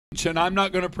preach, and I'm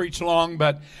not going to preach long,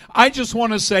 but I just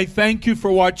want to say thank you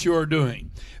for what you are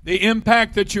doing. The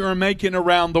impact that you are making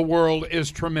around the world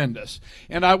is tremendous.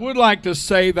 And I would like to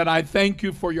say that I thank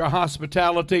you for your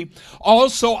hospitality.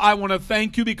 Also, I want to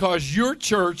thank you because your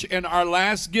church in our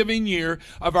last giving year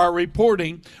of our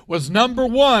reporting was number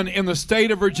one in the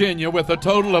state of Virginia with a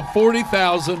total of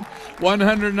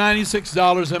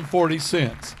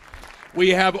 $40,196.40.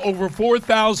 We have over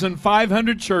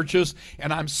 4,500 churches,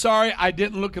 and I'm sorry I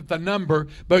didn't look at the number,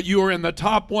 but you are in the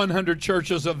top 100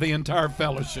 churches of the entire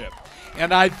fellowship.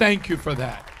 And I thank you for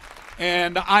that.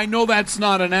 And I know that's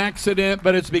not an accident,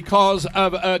 but it's because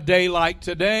of a day like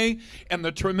today and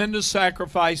the tremendous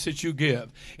sacrifice that you give.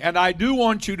 And I do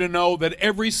want you to know that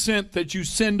every cent that you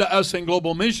send to us in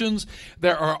Global Missions,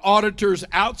 there are auditors,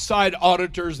 outside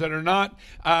auditors that are not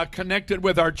connected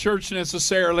with our church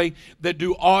necessarily, that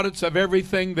do audits of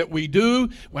everything that we do.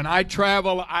 When I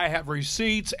travel, I have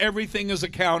receipts. Everything is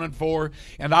accounted for.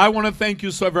 And I want to thank you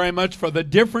so very much for the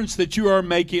difference that you are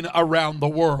making around the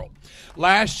world.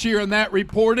 Last year in that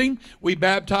reporting, we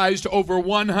baptized over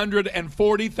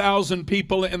 140,000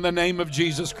 people in the name of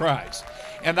Jesus Christ.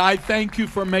 And I thank you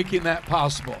for making that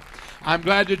possible. I'm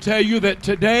glad to tell you that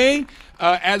today,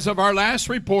 as of our last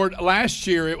report last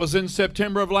year, it was in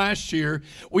September of last year,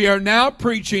 we are now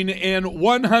preaching in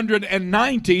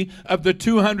 190 of the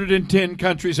 210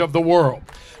 countries of the world.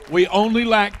 We only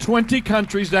lack 20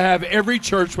 countries to have every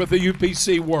church with a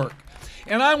UPC work.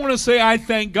 And I want to say I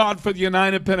thank God for the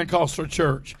United Pentecostal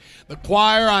Church. The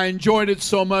choir, I enjoyed it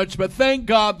so much, but thank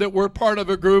God that we're part of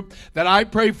a group that I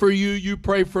pray for you, you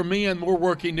pray for me, and we're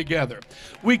working together.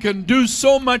 We can do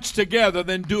so much together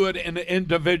than do it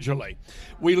individually.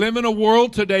 We live in a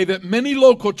world today that many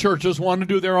local churches want to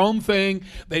do their own thing.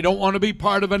 They don't want to be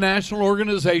part of a national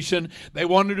organization. They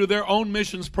want to do their own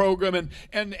missions program.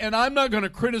 And I'm not going to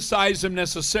criticize them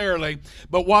necessarily,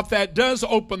 but what that does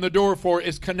open the door for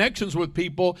is connections with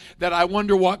people that I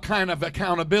wonder what kind of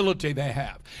accountability they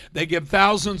have. They give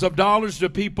thousands of dollars to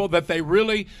people that they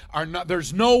really are not.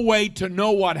 There's no way to know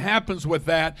what happens with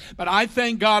that. But I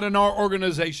thank God in our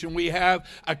organization we have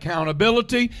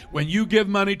accountability. When you give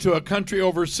money to a country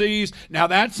overseas, now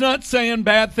that's not saying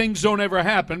bad things don't ever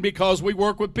happen because we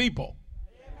work with people.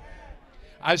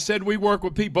 I said we work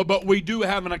with people, but we do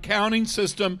have an accounting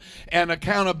system and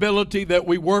accountability that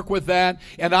we work with that,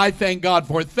 and I thank God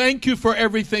for it. Thank you for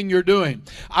everything you're doing.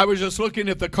 I was just looking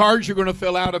at the cards you're going to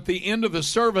fill out at the end of the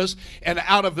service, and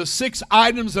out of the 6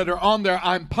 items that are on there,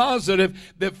 I'm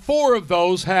positive that 4 of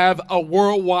those have a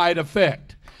worldwide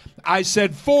effect. I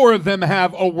said 4 of them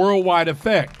have a worldwide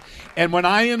effect. And when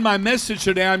I end my message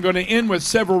today, I'm going to end with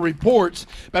several reports.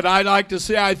 But I'd like to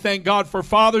say I thank God for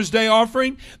Father's Day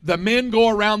offering. The men go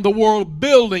around the world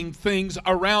building things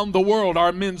around the world,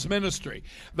 our men's ministry.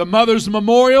 The Mother's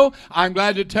Memorial, I'm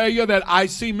glad to tell you that I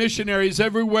see missionaries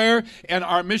everywhere, and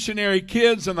our missionary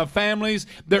kids and the families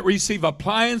that receive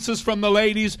appliances from the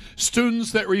ladies,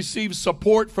 students that receive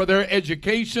support for their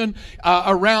education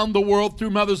around the world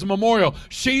through Mother's Memorial.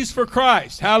 She's for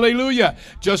Christ. Hallelujah.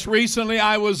 Just recently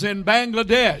I was in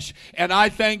Bangladesh, and I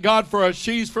thank God for a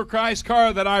She's for Christ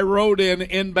car that I rode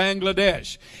in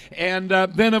Bangladesh. And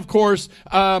then, of course,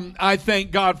 I thank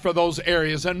God for those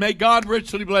areas. And may God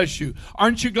richly bless you.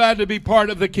 Aren't you glad to be part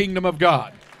of the kingdom of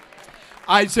God?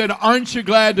 I said, aren't you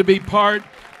glad to be part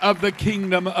of the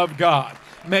kingdom of God?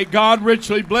 May God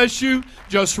richly bless you.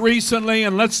 Just recently,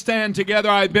 and let's stand together,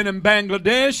 I've been in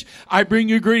Bangladesh. I bring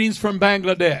you greetings from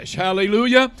Bangladesh.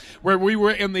 Hallelujah. Where we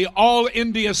were in the All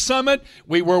India Summit.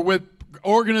 We were with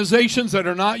organizations that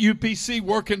are not UPC,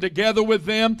 working together with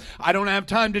them. I don't have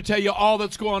time to tell you all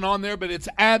that's going on there, but it's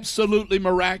absolutely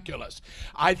miraculous.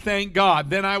 I thank God.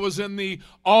 Then I was in the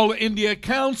All India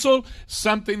Council,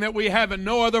 something that we have in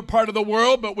no other part of the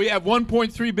world, but we have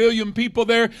 1.3 billion people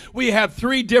there. We have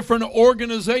 3 different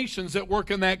organizations that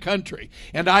work in that country,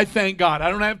 and I thank God.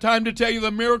 I don't have time to tell you the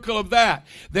miracle of that.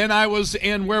 Then I was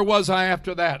in, where was I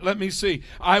after that? Let me see.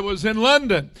 I was in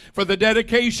London for the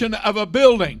dedication of a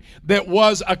building that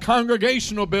was a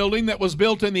congregational building that was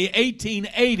built in the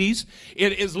 1880s.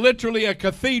 It is literally a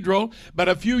cathedral, but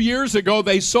a few years ago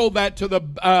they sold that to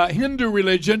the Hindu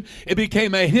religion. It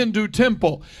became a Hindu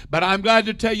temple. But I'm glad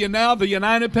to tell you now the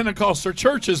United Pentecostal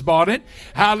Church has bought it.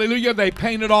 Hallelujah. They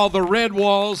painted all the red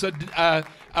walls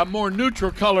a more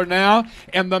neutral color now,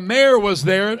 and the mayor was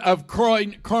there of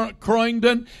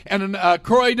Croydon and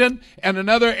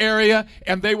another area,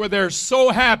 and they were there so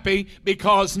happy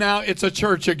because now it's a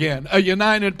church again, a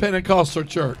United Pentecostal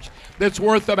Church that's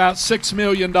worth about $6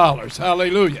 million.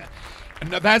 Hallelujah.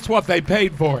 And that's what they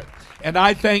paid for it, and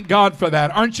I thank God for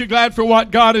that. Aren't you glad for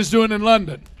what God is doing in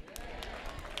London?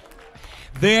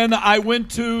 Then I went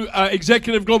to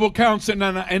Executive Global Council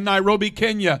in Nairobi,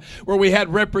 Kenya, where we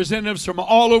had representatives from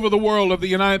all over the world of the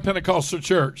United Pentecostal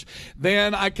Church.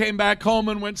 Then I came back home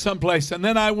and went someplace. And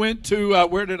then I went to,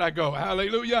 where did I go?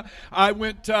 Hallelujah. I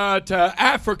went to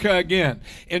Africa again,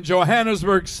 in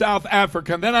Johannesburg, South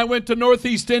Africa. And then I went to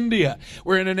Northeast India.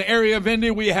 We're in an area of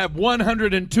India. We have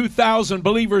 102,000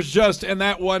 believers just in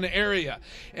that one area.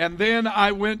 And then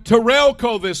I went to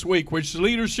Relco this week, which is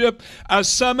Leadership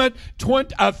Summit.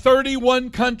 31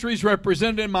 countries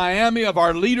represented in Miami of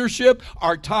our leadership,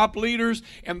 our top leaders.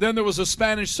 And then there was a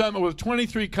Spanish summit with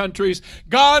 23 countries.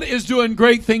 God is doing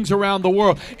great things around the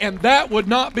world. And that would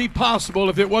not be possible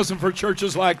if it wasn't for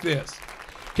churches like this.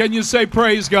 Can you say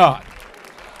praise God?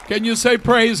 Can you say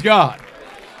praise God?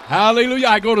 Hallelujah.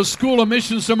 I go to School of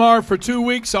Missions tomorrow for 2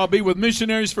 weeks. I'll be with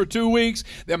missionaries for 2 weeks.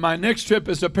 Then my next trip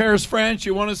is to Paris, France.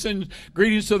 You want to send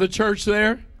greetings to the church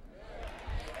there?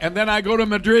 And then I go to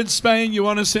Madrid, Spain. You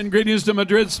want to send greetings to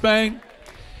Madrid, Spain?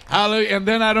 Hallelujah. And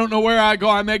then I don't know where I go.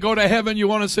 I may go to heaven. You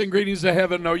want to send greetings to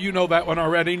heaven? No, you know that one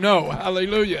already. No.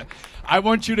 Hallelujah. I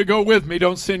want you to go with me.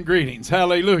 Don't send greetings.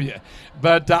 Hallelujah.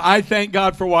 But I thank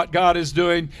God for what God is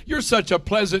doing. You're such a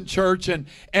pleasant church,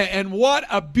 and what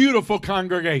a beautiful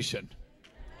congregation.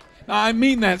 Now, I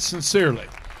mean that sincerely.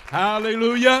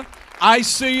 Hallelujah. I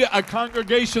see a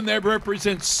congregation that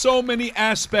represents so many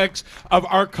aspects of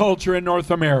our culture in North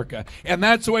America. And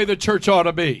that's the way the church ought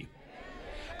to be.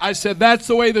 I said that's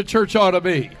the way the church ought to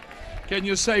be. Can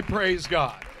you say praise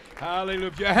God? Hallelujah.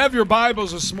 If you have your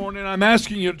Bibles this morning, I'm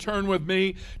asking you to turn with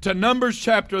me to Numbers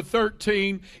chapter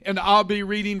 13, and I'll be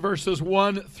reading verses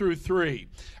 1 through 3.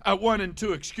 1 and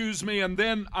 2, excuse me, and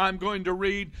then I'm going to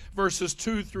read verses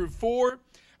 2 through 4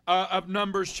 of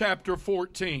Numbers chapter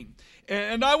 14.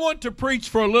 And I want to preach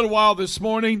for a little while this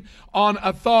morning on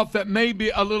a thought that may be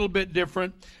a little bit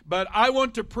different, but I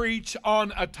want to preach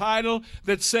on a title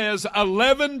that says,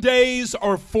 11 days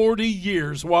or 40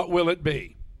 years, what will it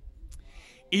be?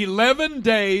 11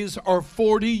 days or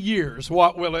 40 years,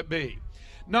 what will it be?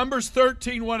 Numbers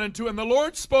 13, 1 and 2. And the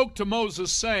Lord spoke to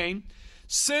Moses, saying,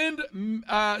 Send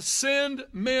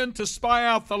men to spy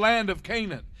out the land of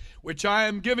Canaan, which I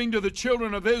am giving to the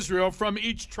children of Israel from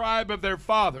each tribe of their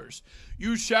fathers.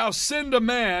 You shall send a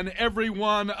man, every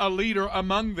one a leader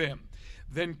among them.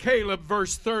 Then Caleb,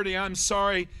 verse 30, I'm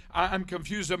sorry, I'm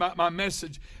confused about my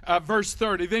message. Verse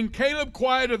 30, then Caleb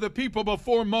quieted the people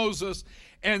before Moses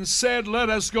and said, let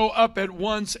us go up at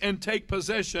once and take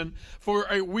possession, for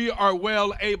we are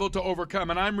well able to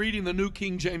overcome. And I'm reading the New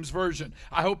King James Version.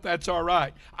 I hope that's all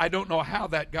right. I don't know how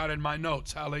that got in my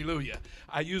notes. Hallelujah.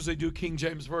 I usually do King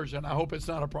James Version. I hope it's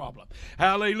not a problem.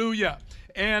 Hallelujah.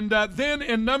 And then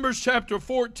in Numbers chapter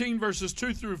 14, verses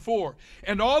 2 through 4,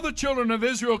 and all the children of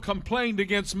Israel complained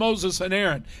against Moses and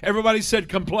Aaron. Everybody said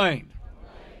complained.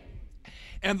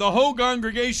 And the whole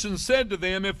congregation said to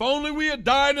them, if only we had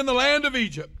died in the land of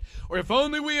Egypt, or if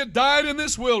only we had died in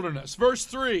this wilderness. Verse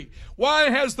 3, why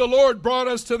has the Lord brought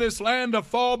us to this land to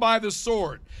fall by the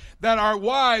sword, that our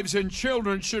wives and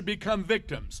children should become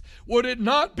victims? Would it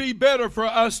not be better for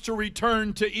us to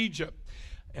return to Egypt?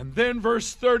 And then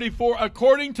verse 34,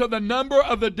 according to the number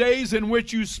of the days in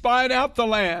which you spied out the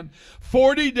land,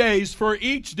 40 days, for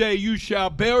each day you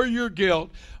shall bear your guilt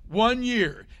 1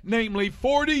 year. Namely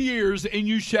 40 years, and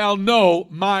you shall know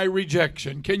my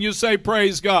rejection. Can you say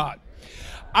praise God?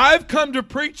 I've come to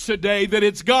preach today that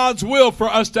it's God's will for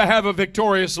us to have a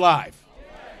victorious life.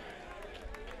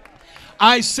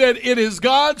 I said it is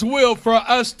God's will for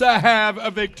us to have a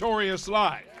victorious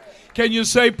life. Can you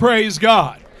say praise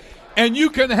God? And you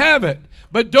can have it,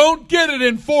 but don't get it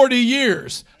in 40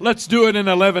 years. Let's do it in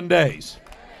 11 days.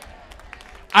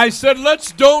 I said,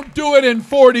 don't do it in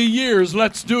 40 years.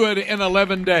 Let's do it in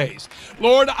 11 days.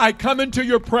 Lord, I come into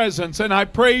your presence and I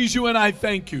praise you and I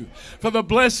thank you for the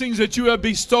blessings that you have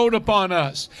bestowed upon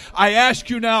us. I ask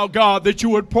you now, God, that you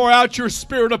would pour out your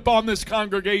Spirit upon this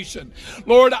congregation.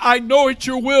 Lord, I know it's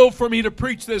your will for me to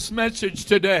preach this message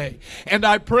today. And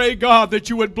I pray, God, that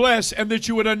you would bless and that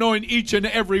you would anoint each and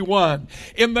every one.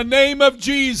 In the name of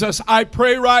Jesus, I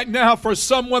pray right now for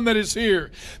someone that is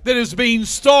here that is being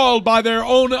stalled by their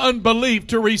own unbelief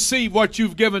to receive what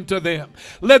you've given to them.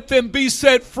 Let them be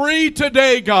set free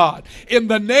today, God. In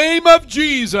the name of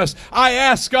Jesus, I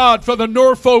ask God for the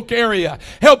Norfolk area.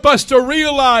 Help us to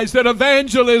realize that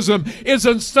evangelism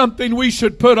isn't something we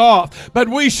should put off, but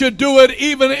we should do it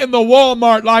even in the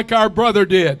Walmart like our brother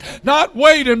did. Not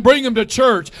wait and bring them to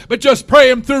church, but just pray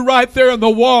them through right there in the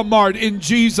Walmart in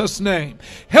Jesus' name.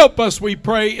 Help us, we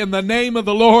pray, in the name of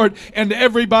the Lord. And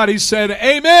everybody said,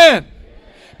 amen.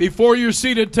 Before you're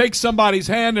seated, take somebody's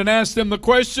hand and ask them the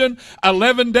question,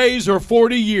 11 days or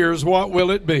 40 years, what will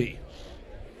it be?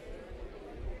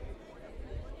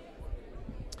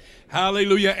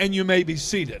 Hallelujah. And you may be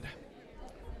seated.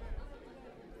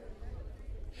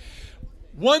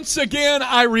 Once again,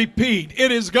 I repeat,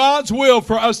 it is God's will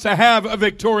for us to have a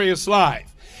victorious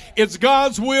life. It's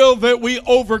God's will that we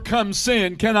overcome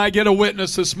sin. Can I get a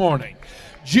witness this morning?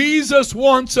 Jesus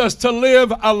wants us to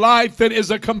live a life that is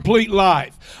a complete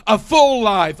life, a full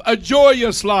life, a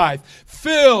joyous life,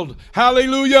 filled,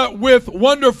 hallelujah, with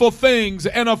wonderful things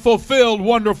and a fulfilled,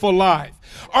 wonderful life.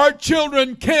 Our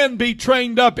children can be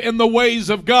trained up in the ways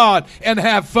of God and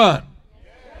have fun.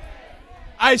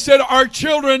 I said our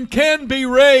children can be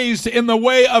raised in the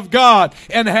way of God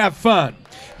and have fun.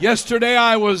 Yesterday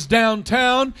I was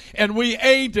downtown and we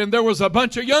ate and there was a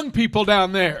bunch of young people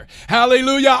down there.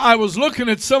 Hallelujah. I was looking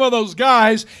at some of those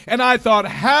guys and I thought,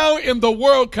 how in the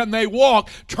world can they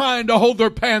walk trying to hold their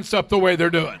pants up the way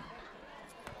they're doing?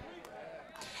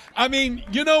 I mean,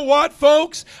 you know what,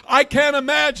 folks? I can't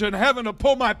imagine having to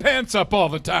pull my pants up all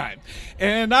the time.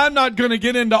 And I'm not going to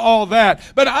get into all that.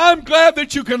 But I'm glad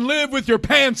that you can live with your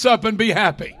pants up and be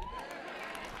happy.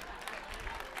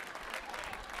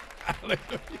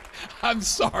 Hallelujah. I'm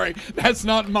sorry. That's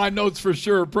not in my notes for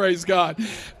sure. Praise God.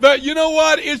 But you know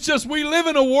what? It's just we live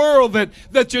in a world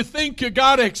that you think you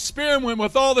got to experiment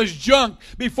with all this junk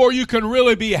before you can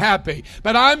really be happy.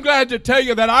 But I'm glad to tell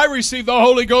you that I received the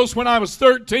Holy Ghost when I was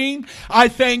 13. I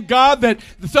thank God that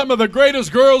some of the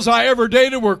greatest girls I ever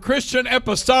dated were Christian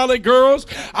apostolic girls.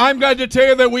 I'm glad to tell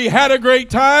you that we had a great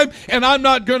time, and I'm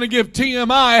not going to give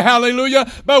TMI,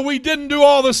 hallelujah, but we didn't do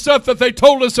all the stuff that they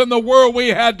told us in the world we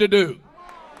had to do.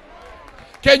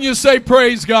 Can you say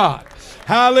praise God?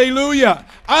 Hallelujah.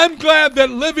 I'm glad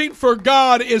that living for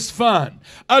God is fun.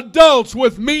 Adults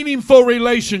with meaningful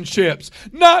relationships,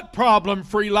 not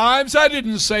problem-free lives. I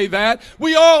didn't say that.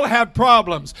 We all have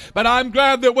problems. But I'm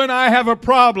glad that when I have a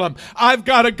problem, I've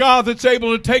got a God that's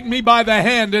able to take me by the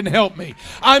hand and help me.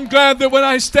 I'm glad that when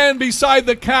I stand beside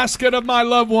the casket of my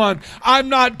loved one, I'm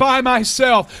not by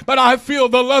myself, but I feel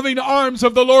the loving arms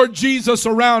of the Lord Jesus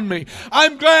around me.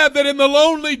 I'm glad that in the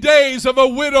lonely days of a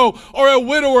widow or a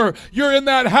widower, you're in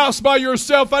that house by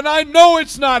yourself, and I know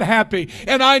it's not happy,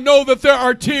 and I know that there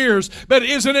are tears, but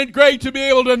isn't it great to be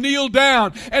able to kneel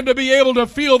down and to be able to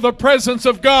feel the presence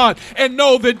of God and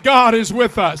know that God is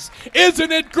with us?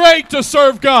 Isn't it great to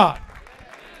serve God?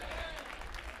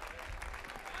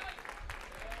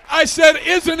 I said,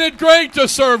 isn't it great to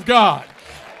serve God?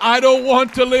 I don't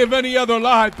want to live any other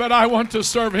life, but I want to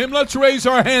serve Him. Let's raise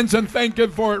our hands and thank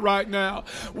Him for it right now.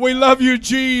 We love you,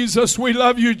 Jesus. We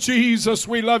love you, Jesus.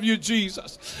 We love you,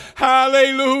 Jesus.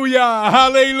 Hallelujah,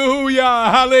 hallelujah,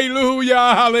 hallelujah,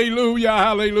 hallelujah,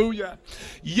 hallelujah.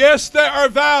 Yes, there are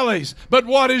valleys, but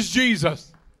what is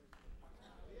Jesus?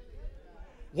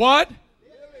 What?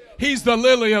 He's the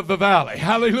lily of the valley.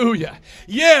 Hallelujah.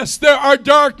 Yes, there are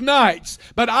dark nights,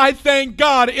 but I thank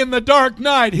God in the dark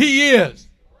night He is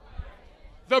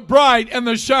the bright and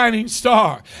the shining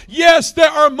star. Yes, there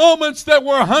are moments that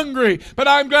we're hungry, but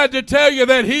I'm glad to tell you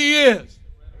that He is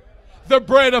the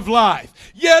bread of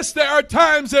life. Yes, there are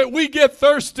times that we get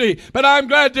thirsty, but I'm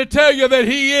glad to tell you that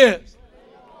He is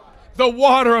the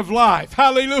water of life.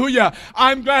 Hallelujah.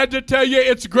 I'm glad to tell you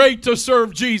it's great to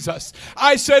serve Jesus.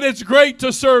 I said it's great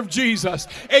to serve Jesus,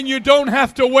 and you don't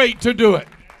have to wait to do it.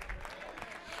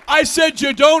 I said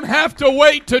you don't have to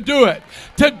wait to do it.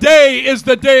 Today is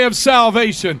the day of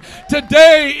salvation.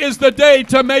 Today is the day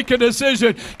to make a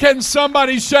decision. Can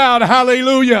somebody shout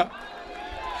hallelujah?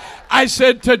 I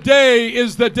said today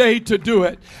is the day to do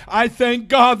it. I thank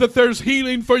God that there's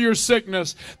healing for your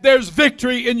sickness. There's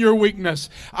victory in your weakness.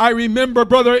 I remember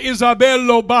Brother Isabel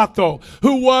Lobato,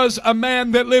 who was a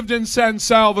man that lived in San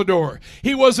Salvador.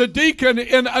 He was a deacon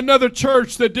in another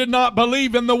church that did not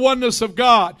believe in the oneness of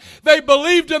God. They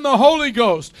believed in the Holy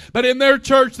Ghost, but in their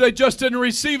church they just didn't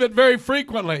receive it very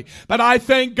frequently. But I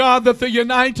thank God that the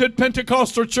United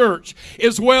Pentecostal Church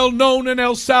is well known in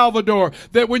El Salvador,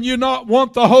 that when you not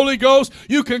want the Holy Ghost,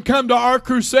 you can come to our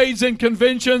crusades and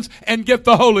conventions and get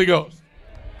the Holy Ghost.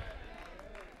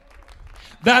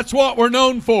 That's what we're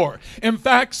known for. In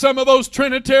fact, some of those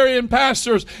Trinitarian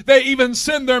pastors, they even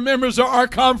send their members to our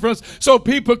conference so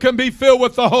people can be filled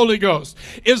with the Holy Ghost.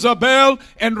 Isabel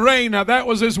and Reina, that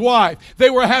was his wife.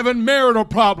 They were having marital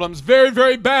problems, very,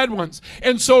 very bad ones.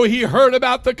 And so he heard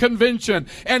about the convention,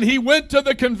 and he went to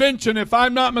the convention. If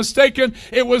I'm not mistaken,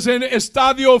 it was in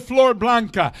Estadio Flor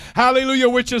Blanca, hallelujah,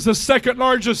 which is the second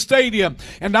largest stadium.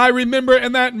 And I remember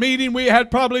in that meeting we had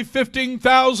probably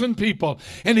 15,000 people.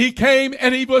 And he came and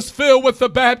and he was filled with the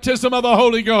baptism of the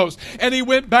Holy Ghost. And he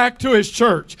went back to his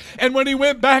church. And when he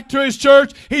went back to his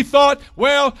church, he thought,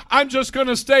 well, I'm just going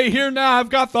to stay here now. I've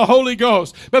got the Holy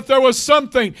Ghost. But there was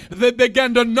something that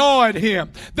began to gnaw at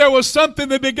him. There was something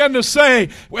that began to say,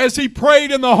 as he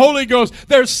prayed in the Holy Ghost,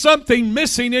 there's something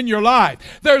missing in your life.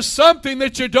 There's something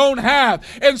that you don't have.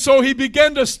 And so he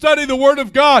began to study the Word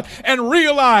of God and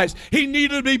realized he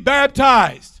needed to be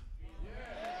baptized.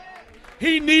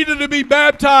 He needed to be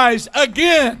baptized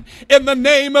again in the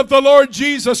name of the Lord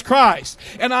Jesus Christ.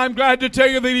 And I'm glad to tell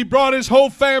you that he brought his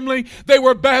whole family. They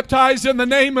were baptized in the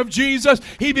name of Jesus.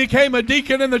 He became a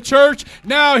deacon in the church.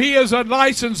 Now he is a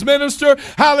licensed minister.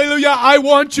 Hallelujah. I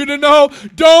want you to know,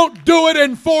 don't do it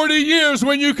in 40 years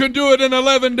when you can do it in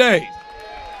 11 days.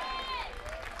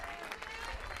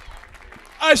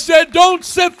 I said, don't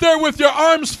sit there with your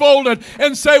arms folded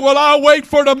and say, well, I'll wait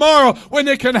for tomorrow when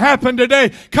it can happen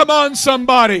today. Come on,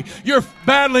 somebody. You're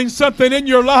battling something in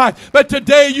your life. But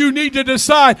today you need to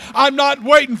decide, I'm not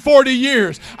waiting 40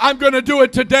 years. I'm going to do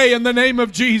it today in the name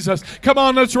of Jesus. Come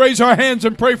on, let's raise our hands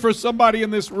and pray for somebody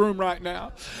in this room right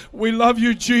now. We love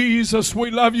you, Jesus. We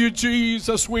love you,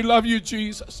 Jesus. We love you,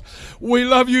 Jesus. We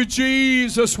love you,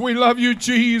 Jesus. We love you,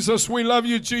 Jesus. We love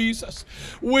you, Jesus.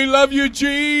 We love you,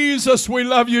 Jesus. We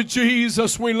love you,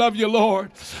 Jesus. We love you,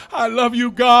 Lord. I love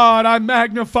you, God. I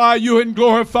magnify you and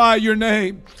glorify your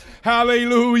name.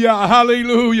 Hallelujah,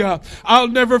 hallelujah. I'll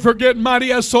never forget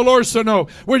Maria Solorzano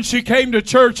when she came to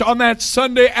church on that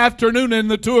Sunday afternoon in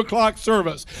the 2 o'clock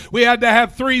service. We had to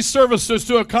have 3 services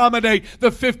to accommodate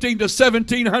the 15 to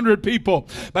 1,700 people.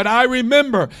 But I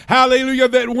remember, hallelujah,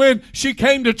 that when she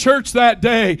came to church that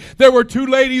day, there were 2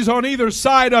 ladies on either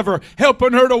side of her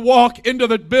helping her to walk into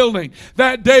the building.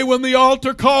 That day when the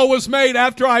altar call was made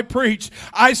after I preached,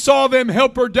 I saw them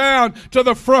help her down to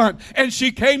the front. And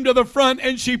she came to the front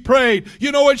and she prayed.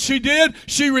 You know what she did?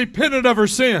 She repented of her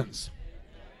sins.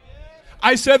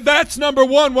 I said, that's number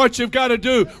 1, what you've got to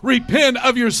do. Repent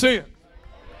of your sin.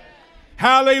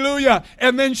 Hallelujah.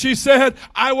 And then she said,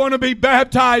 I want to be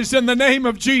baptized in the name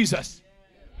of Jesus.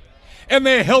 And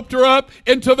they helped her up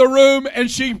into the room, and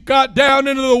she got down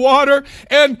into the water,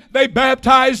 and they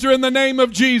baptized her in the name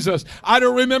of Jesus. I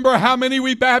don't remember how many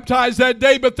we baptized that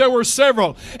day, but there were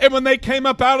several. And when they came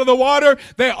up out of the water,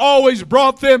 they always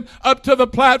brought them up to the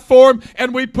platform,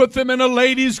 and we put them in a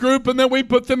ladies group, and then we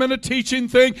put them in a teaching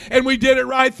thing, and we did it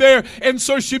right there. And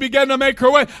so she began to make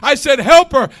her way. I said,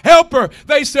 help her, help her.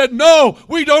 They said, no,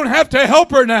 we don't have to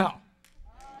help her now.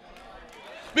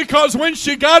 Because when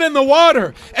she got in the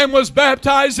water and was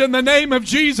baptized in the name of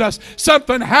Jesus,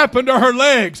 something happened to her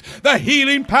legs. The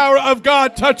healing power of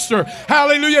God touched her.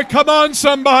 Hallelujah. Come on,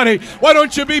 somebody. Why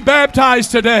don't you be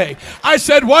baptized today? I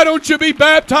said, why don't you be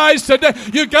baptized today?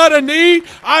 You got a need?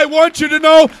 I want you to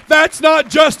know that's not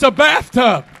just a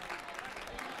bathtub.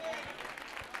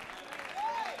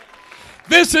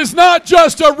 This is not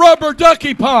just a rubber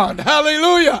ducky pond.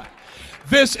 Hallelujah.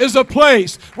 This is a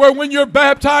place where when you're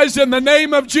baptized in the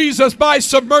name of Jesus by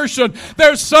submersion,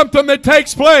 there's something that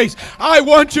takes place. I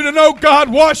want you to know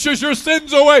God washes your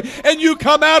sins away and you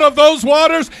come out of those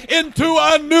waters into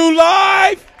a new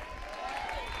life.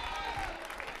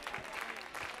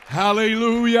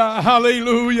 Hallelujah,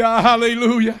 hallelujah,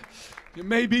 hallelujah. You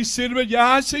may be sitting, but yeah,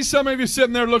 I see some of you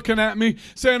sitting there looking at me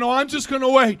saying, oh, I'm just going to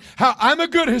wait. I'm a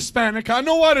good Hispanic. I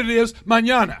know what it is.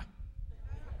 Mañana.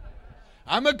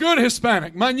 I'm a good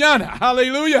Hispanic. Mañana.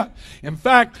 Hallelujah. In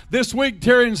fact, this week,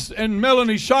 Terry and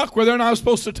Melanie Shock were there, and I was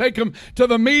supposed to take them to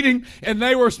the meeting, and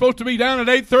they were supposed to be down at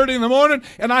 8:30 in the morning,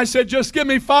 and I said, just give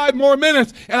me 5 more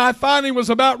minutes, and I finally was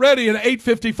about ready at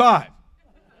 8:55.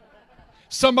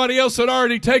 Somebody else had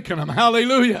already taken them.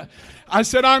 Hallelujah. I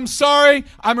said, I'm sorry,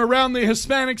 I'm around the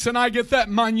Hispanics and I get that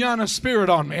mañana spirit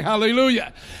on me.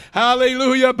 Hallelujah.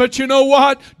 Hallelujah. But you know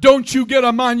what? Don't you get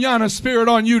a mañana spirit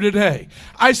on you today.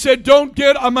 I said, don't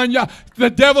get a mañana. The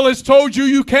devil has told you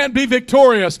you can't be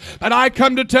victorious. But I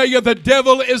come to tell you the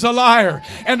devil is a liar.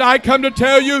 And I come to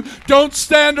tell you, don't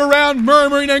stand around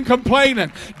murmuring and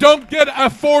complaining. Don't get a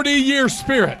 40-year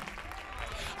spirit.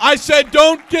 I said,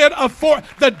 don't get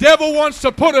the devil wants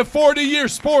to put a 40-year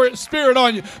spirit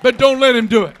on you, but don't let him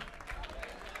do it.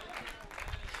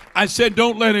 I said,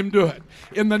 don't let him do it.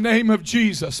 In the name of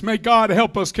Jesus, may God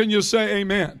help us. Can you say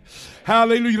amen?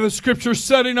 Hallelujah. The scripture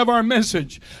setting of our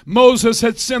message. Moses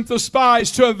had sent the spies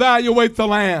to evaluate the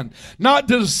land. Not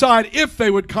to decide if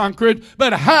they would conquer it,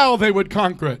 but how they would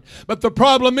conquer it. But the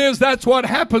problem is that's what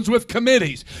happens with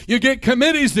committees. You get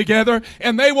committees together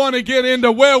and they want to get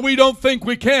into, well, we don't think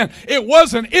we can. It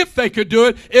wasn't if they could do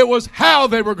it. It was how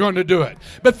they were going to do it.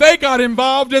 But they got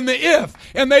involved in the if,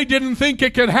 and they didn't think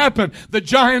it could happen. The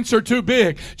giants are too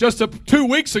big. Just 2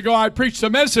 weeks ago, I preached a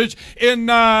message in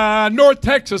North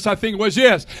Texas, I think it was,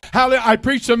 yes. I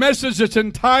preached a message that's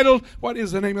entitled, what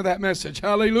is the name of that message?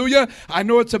 Hallelujah. I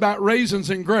know it's about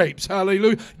raisins and grapes.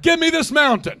 Hallelujah. Give me this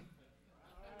mountain.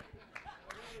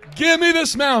 Give me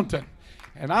this mountain.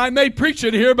 And I may preach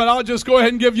it here, but I'll just go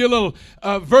ahead and give you a little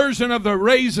version of the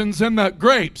raisins and the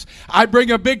grapes. I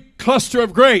bring a big cluster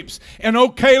of grapes. And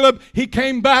Caleb, he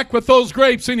came back with those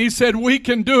grapes and he said, we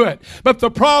can do it. But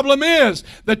the problem is,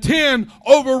 the 10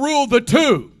 overruled the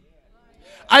 2.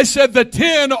 I said the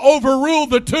 10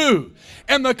 overruled the 2.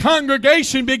 And the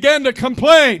congregation began to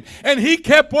complain. And he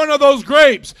kept one of those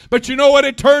grapes. But you know what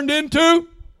it turned into?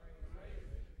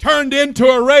 Turned into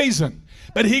a raisin.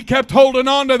 But he kept holding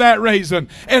on to that raisin.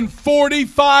 And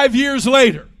 45 years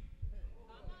later,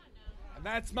 and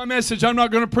that's my message. I'm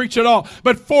not going to preach it all.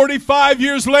 But 45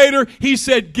 years later, he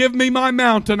said, give me my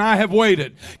mountain. I have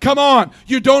waited. Come on.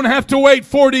 You don't have to wait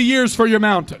 40 years for your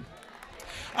mountain.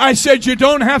 I said you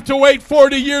don't have to wait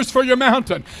 40 years for your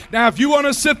mountain. Now, if you want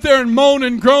to sit there and moan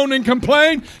and groan and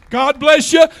complain, God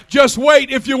bless you. Just wait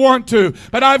if you want to.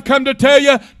 But I've come to tell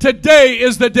you, today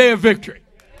is the day of victory.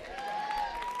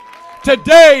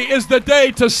 Today is the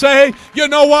day to say, you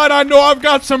know what, I know I've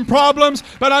got some problems,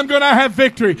 but I'm going to have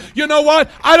victory. You know what,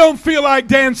 I don't feel like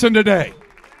dancing today.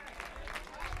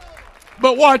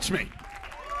 But watch me.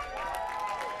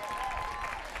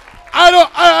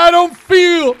 I don't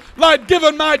feel like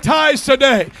giving my tithes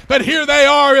today, but here they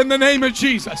are in the name of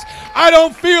Jesus. I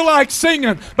don't feel like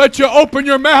singing, but you open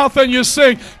your mouth and you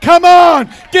sing. Come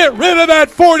on, get rid of that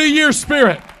 40-year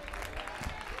spirit.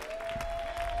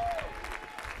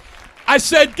 I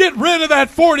said, get rid of that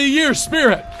 40-year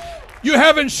spirit. You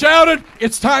haven't shouted,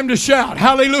 it's time to shout.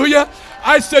 Hallelujah.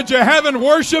 I said, you haven't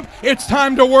worshiped, it's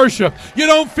time to worship. You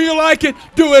don't feel like it,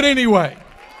 do it anyway.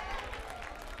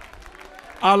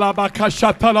 Hallelujah,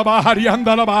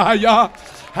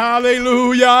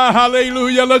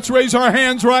 hallelujah. Let's raise our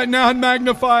hands right now and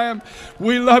magnify Him.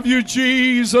 We love you,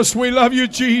 Jesus. We love you,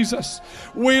 Jesus.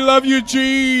 We love you,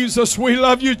 Jesus. We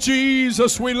love you,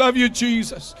 Jesus. We love you,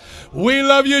 Jesus. We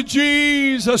love you,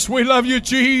 Jesus. We love you,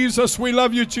 Jesus. We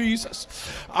love you, Jesus.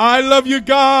 I love you,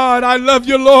 God. I love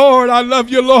you, Lord. I love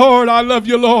you, Lord. I love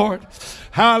you, Lord.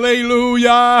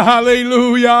 Hallelujah,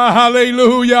 hallelujah,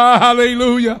 hallelujah,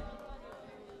 hallelujah.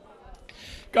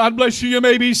 God bless you. You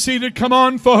may be seated. Come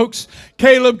on, folks.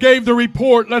 Caleb gave the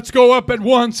report. Let's go up at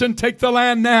once and take the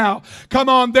land now. Come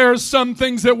on. There are some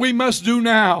things that we must do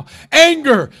now.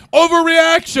 Anger,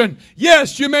 overreaction.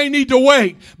 Yes, you may need to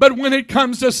wait. But when it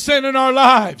comes to sin in our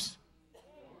lives,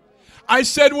 I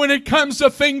said when it comes to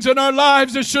things in our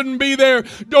lives that shouldn't be there,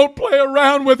 don't play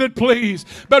around with it, please.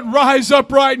 But rise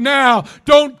up right now.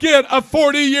 Don't get a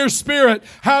 40-year spirit.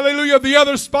 Hallelujah. The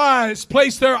other spies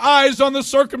placed their eyes on the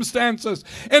circumstances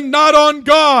and not on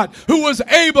God, who was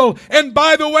able. And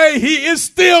by the way, He is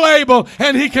still able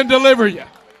and He can deliver you.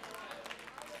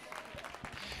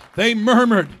 They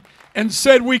murmured and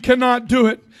said, we cannot do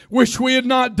it. Wish we had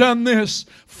not done this.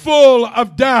 Full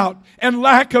of doubt and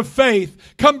lack of faith,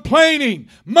 complaining,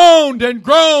 moaned and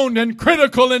groaned and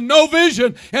critical and no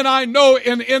vision. And I know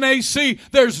in NAC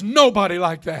there's nobody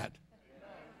like that.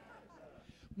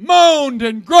 Moaned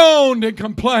and groaned and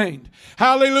complained.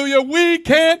 Hallelujah. We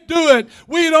can't do it.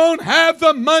 We don't have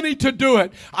the money to do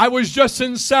it. I was just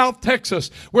in South Texas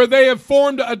where they have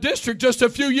formed a district just a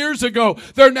few years ago.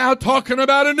 They're now talking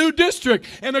about a new district.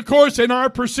 And of course, in our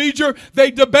procedure,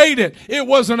 they debate it. It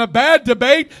wasn't a bad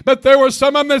debate, but there were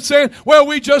some of them that said, well,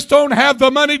 we just don't have the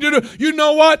money to do it. You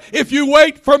know what? If you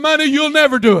wait for money, you'll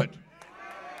never do it.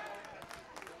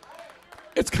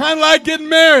 It's kind of like getting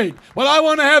married. Well, I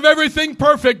want to have everything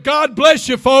perfect. God bless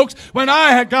you, folks. When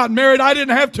I had got married, I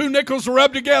didn't have 2 nickels to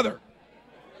rub together.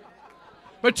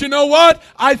 But you know what?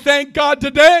 I thank God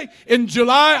today. In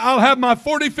July, I'll have my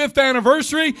 45th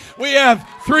anniversary. We have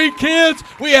 3 kids.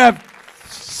 We have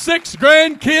 6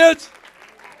 grandkids.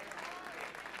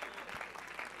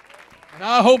 And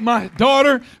I hope my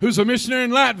daughter, who's a missionary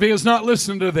in Latvia, is not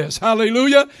listening to this.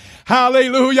 Hallelujah.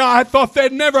 Hallelujah. I thought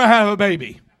they'd never have a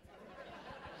baby.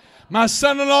 My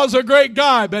son-in-law's a great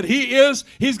guy, but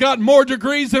he's got more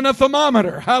degrees than a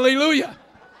thermometer. Hallelujah.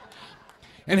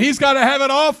 And he's got to have it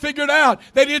all figured out.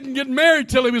 They didn't get married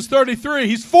till he was 33.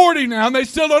 He's 40 now, and they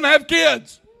still don't have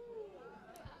kids.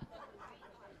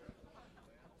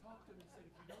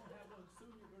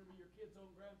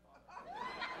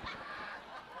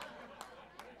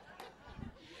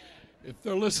 If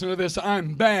they're listening to this,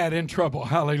 I'm bad in trouble.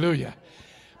 Hallelujah.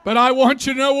 But I want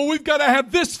you to know, well, we've got to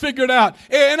have this figured out.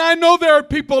 And I know there are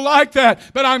people like that,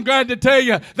 but I'm glad to tell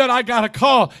you that I got a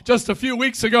call just a few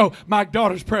weeks ago. My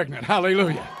daughter's pregnant.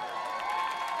 Hallelujah.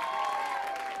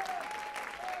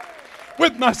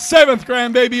 With my 7th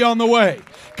grandbaby on the way.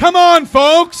 Come on,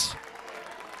 folks.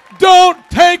 Don't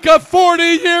take a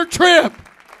 40-year trip.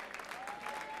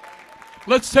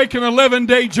 Let's take an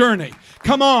 11-day journey.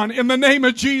 Come on, in the name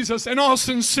of Jesus, in all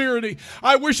sincerity,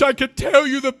 I wish I could tell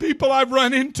you the people I've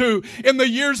run into in the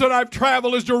years that I've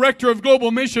traveled as director of global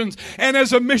missions and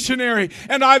as a missionary.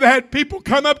 And I've had people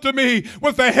come up to me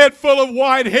with a head full of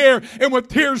white hair and with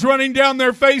tears running down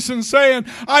their face and saying,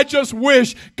 I just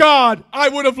wish, God, I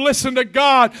would have listened to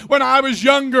God when I was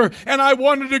younger and I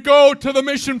wanted to go to the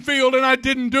mission field and I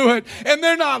didn't do it. And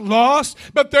they're not lost,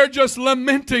 but they're just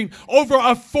lamenting over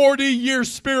a 40-year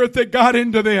spirit that got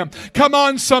into them. Come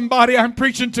on, somebody, I'm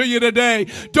preaching to you today.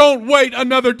 Don't wait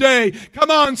another day. Come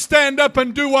on, stand up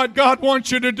and do what God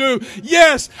wants you to do.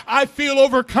 Yes, I feel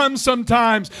overcome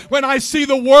sometimes when I see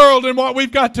the world and what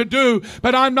we've got to do,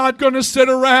 but I'm not going to sit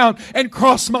around and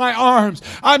cross my arms.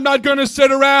 I'm not going to sit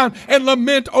around and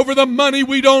lament over the money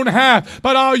we don't have,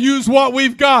 but I'll use what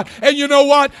we've got. And you know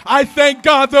what? I thank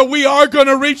God that we are going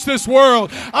to reach this world.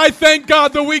 I thank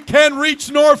God that we can reach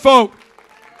Norfolk.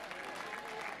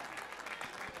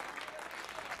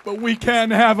 But we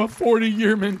can have a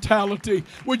 40-year mentality.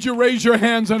 Would you raise your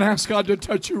hands and ask God to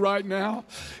touch you right now?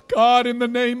 God, in the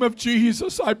name of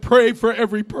Jesus, I pray for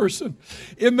every person.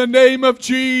 In the name of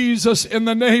Jesus, in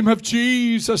the name of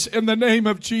Jesus, in the name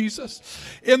of Jesus.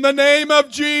 In the name of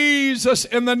Jesus,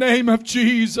 in the name of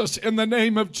Jesus, in the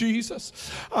name of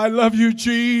Jesus. I love you,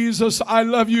 Jesus. I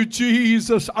love you,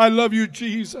 Jesus. I love you,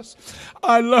 Jesus.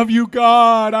 I love you,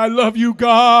 God. I love you,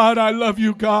 God. I love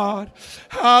you, God.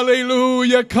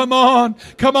 Hallelujah. Come on.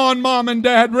 Come on, Mom and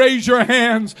Dad. Raise your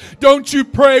hands. Don't you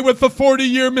pray with the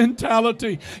 40-year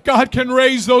mentality. God can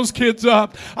raise those kids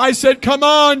up. I said, come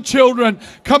on, children.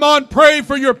 Come on, pray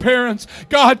for your parents.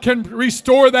 God can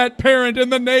restore that parent in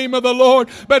the name of the Lord.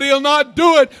 But He'll not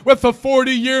do it with a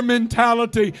 40-year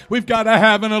mentality. We've got to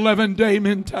have an 11-day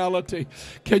mentality.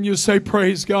 Can you say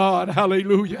praise God?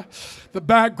 Hallelujah. The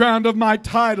background of my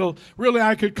title, really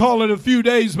I could call it a few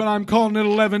days, but I'm calling it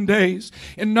 11 days.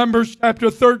 In Numbers chapter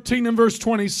 13 and verse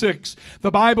 26, the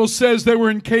Bible says they were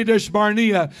in Kadesh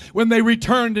Barnea when they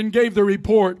returned and gave the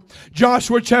report.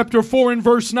 Joshua chapter 4 and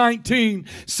verse 19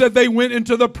 said they went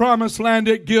into the promised land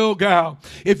at Gilgal.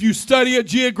 If you study it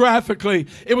geographically,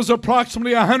 it was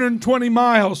approximately 120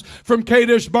 miles from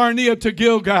Kadesh Barnea to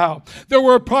Gilgal. There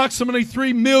were approximately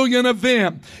 3 million of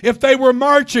them. If they were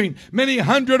marching many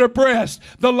hundred abreast,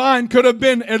 the line could have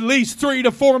been at least 3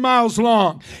 to 4 miles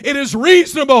long. It is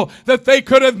reasonable that they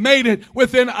could have made it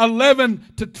within 11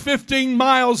 to 15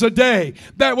 miles a day.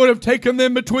 That would have taken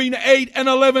them between 8 and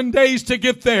 11 days to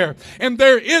get there. And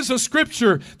there is a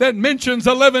scripture that mentions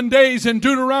 11 days in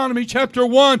Deuteronomy chapter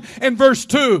 1 and verse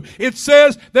 2. It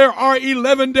says there are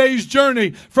 11 days journey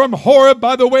from Horeb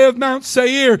by the way of Mount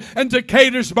Seir and to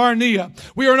Kadesh Barnea.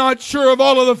 We are not sure of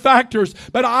all of the factors,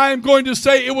 but I am going to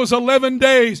say it was 11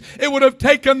 days. It would have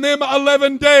taken them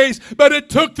 11 days, but it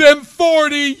took them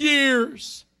 40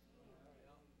 years.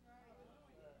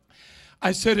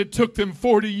 I said it took them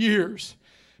 40 years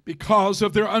because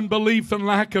of their unbelief and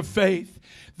lack of faith.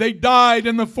 They died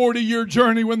in the 40-year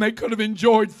journey when they could have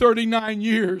enjoyed 39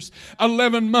 years,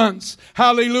 11 months,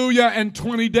 hallelujah, and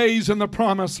 20 days in the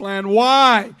promised land.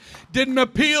 Why? Didn't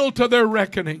appeal to their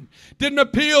reckoning. Didn't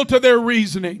appeal to their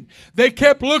reasoning. They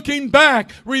kept looking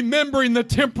back, remembering the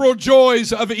temporal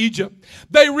joys of Egypt.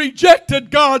 They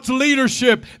rejected God's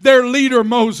leadership, their leader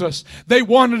Moses. They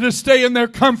wanted to stay in their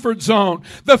comfort zone,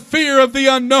 the fear of the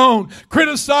unknown,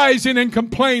 criticizing and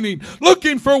complaining,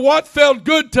 looking for what felt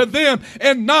good to them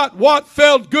and not what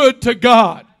felt good to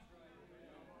God.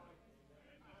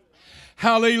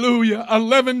 Hallelujah.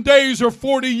 11 days or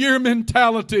 40-year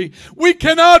mentality. We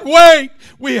cannot wait.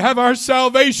 We have our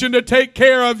salvation to take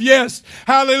care of, yes.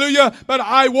 Hallelujah. But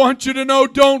I want you to know,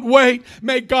 don't wait.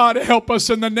 May God help us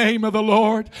in the name of the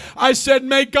Lord. I said,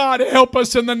 may God help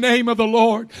us in the name of the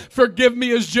Lord. Forgive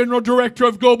me as General Director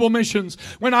of Global Missions.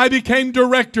 When I became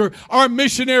director, our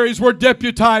missionaries were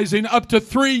deputizing up to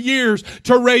 3 years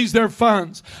to raise their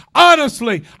funds.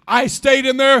 Honestly, I stayed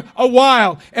in there a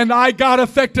while and I got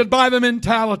affected by the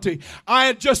mentality. I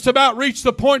had just about reached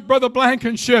the point, Brother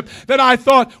Blankenship, that I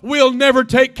thought, we'll never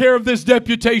take care of this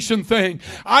deputation thing.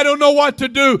 I don't know what to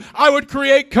do. I would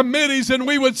create committees and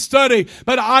we would study.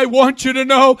 But I want you to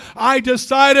know, I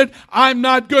decided I'm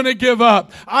not going to give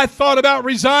up. I thought about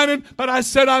resigning, but I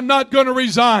said I'm not going to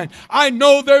resign. I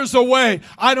know there's a way.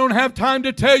 I don't have time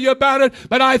to tell you about it,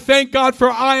 but I thank God for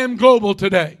I Am Global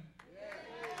today,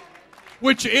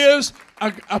 which is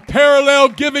a parallel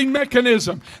giving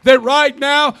mechanism. That right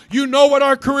now, you know what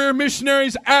our career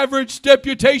missionaries' average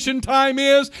deputation time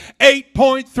is?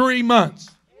 8.3 months.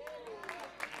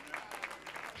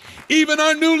 Even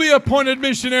our newly appointed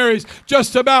missionaries,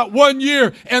 just about 1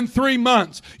 year and 3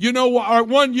 months. You know, our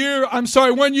 1 year and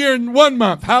 1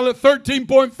 month.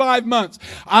 13.5 months.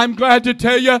 I'm glad to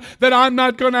tell you that I'm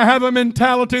not going to have a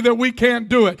mentality that we can't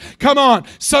do it. Come on,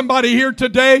 somebody here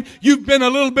today, you've been a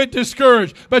little bit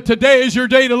discouraged, but today is your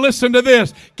day to listen to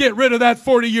this. Get rid of that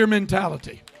 40-year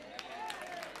mentality.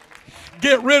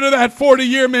 Get rid of that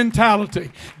 40-year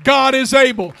mentality. God is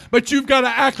able, but you've got to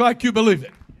act like you believe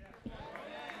it.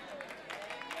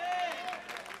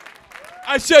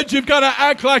 I said you've got to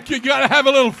act like you got to have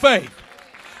a little faith.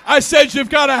 I said you've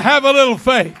got to have a little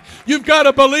faith. You've got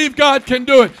to believe God can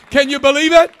do it. Can you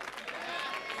believe it?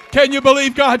 Can you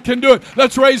believe God can do it?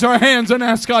 Let's raise our hands and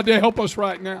ask God to help us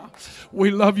right now. We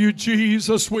love you,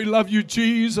 Jesus. We love you,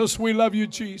 Jesus. We love you,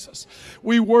 Jesus.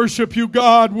 We worship you,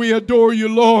 God. We adore you,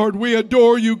 Lord. We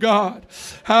adore you, God.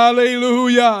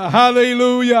 Hallelujah.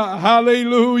 Hallelujah.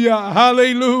 Hallelujah.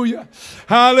 Hallelujah.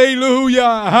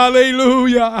 Hallelujah.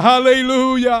 Hallelujah.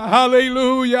 Hallelujah.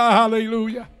 Hallelujah.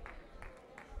 Hallelujah.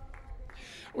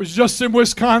 I was just in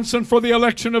Wisconsin for the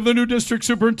election of the new district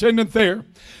superintendent there.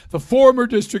 The former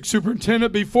district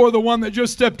superintendent before the one that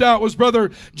just stepped out was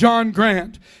Brother John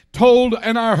Grant.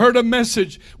 And I heard a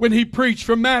message when he preached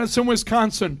from Madison,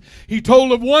 Wisconsin. He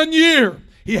told of 1 year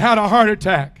he had a heart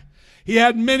attack. He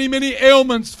had many, many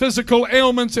ailments, physical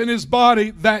ailments in his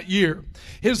body that year.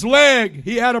 His leg,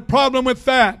 he had a problem with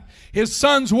that. His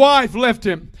son's wife left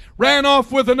him, ran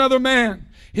off with another man.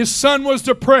 His son was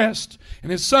depressed.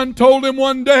 And his son told him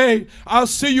one day, I'll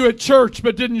see you at church,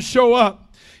 but didn't show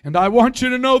up. And I want you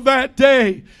to know that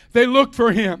day they looked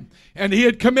for him and he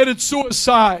had committed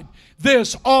suicide.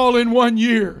 This all in 1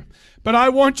 year. But I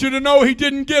want you to know he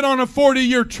didn't get on a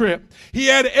 40-year trip. He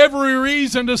had every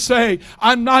reason to say,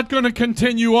 I'm not going to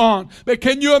continue on. But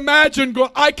can you imagine?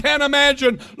 I can't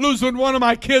imagine losing one of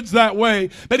my kids that way.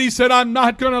 But he said, I'm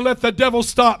not going to let the devil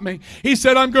stop me. He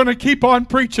said, I'm going to keep on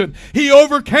preaching. He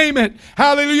overcame it.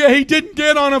 Hallelujah. He didn't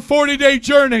get on a 40-day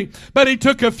journey, but he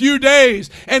took a few days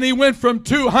and he went from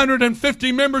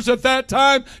 250 members at that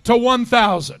time to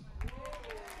 1,000.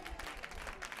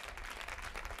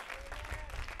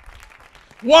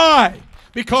 Why?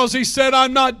 Because he said,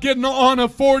 I'm not getting on a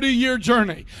 40-year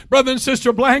journey. Brother and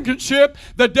Sister Blankenship,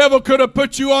 the devil could have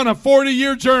put you on a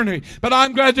 40-year journey. But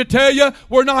I'm glad to tell you,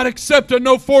 we're not accepting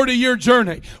no 40-year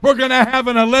journey. We're going to have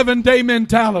an 11-day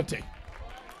mentality.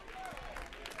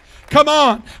 Come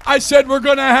on. I said we're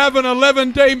going to have an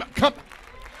 11-day.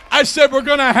 I said we're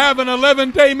going to have an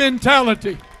 11-day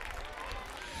mentality.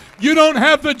 You don't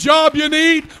have the job you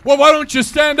need? Well, why don't you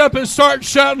stand up and start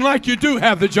shouting like you do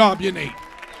have the job you need?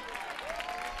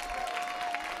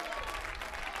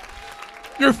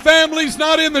 Your family's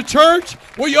not in the church?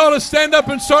 Well, you ought to stand up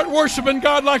and start worshiping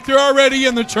God like they're already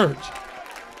in the church.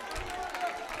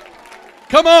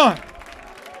 Come on.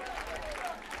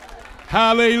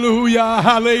 Hallelujah,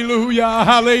 hallelujah,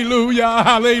 hallelujah,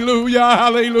 hallelujah,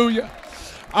 hallelujah.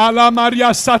 Ala Maria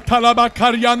Satalaba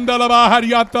Karyandalaba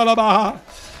Haryatalaba.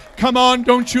 Come on,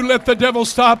 don't you let the devil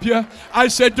stop you. I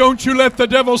said, don't you let the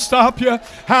devil stop you.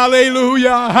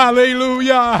 Hallelujah,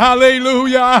 hallelujah,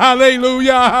 hallelujah,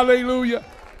 hallelujah, hallelujah.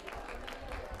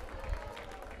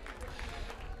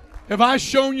 Have I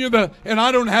shown you and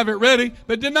I don't have it ready,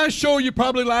 but didn't I show you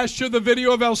probably last year the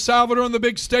video of El Salvador in the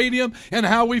big stadium and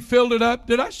how we filled it up?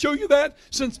 Did I show you that?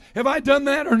 Have I done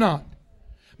that or not?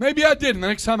 Maybe I didn't. The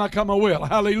next time I come, I will.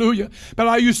 Hallelujah. But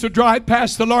I used to drive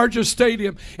past the largest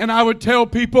stadium, and I would tell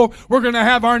people, we're going to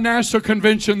have our national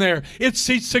convention there. It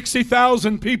seats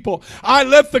 60,000 people. I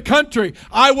left the country.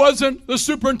 I wasn't the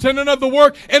superintendent of the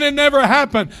work, and it never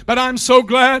happened. But I'm so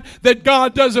glad that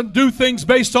God doesn't do things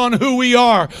based on who we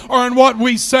are or on what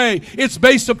we say. It's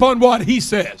based upon what He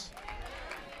says.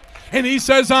 And He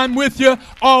says, I'm with you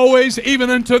always, even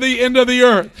unto the end of the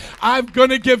earth. I'm going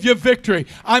to give you victory.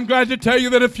 I'm glad to tell you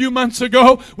that a few months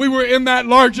ago, we were in that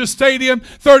largest stadium,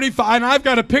 35, and I've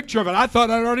got a picture of it. I thought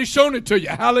I'd already shown it to you.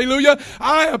 Hallelujah.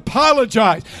 I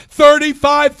apologize.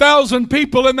 35,000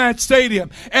 people in that stadium.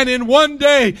 And in one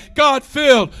day, God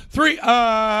filled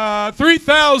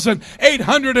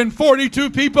 3,842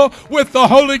 people with the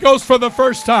Holy Ghost for the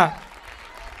first time.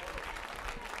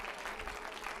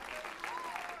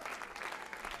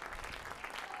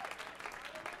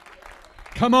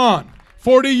 Come on.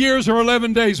 40 years or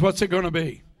 11 days, what's it going to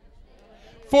be?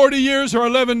 40 years or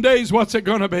 11 days, what's it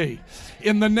going to be?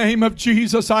 In the name of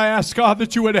Jesus, I ask God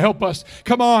that you would help us.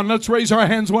 Come on, let's raise our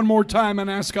hands one more time and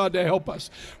ask God to help us.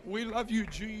 We love you,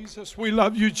 Jesus. We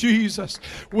love you, Jesus.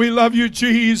 We love you,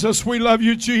 Jesus. We love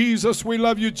you, Jesus. We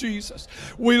love you, Jesus.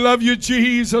 We love you,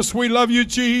 Jesus. We love you,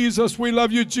 Jesus. We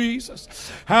love you,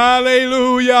 Jesus.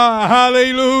 Hallelujah.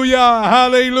 Hallelujah.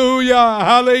 Hallelujah.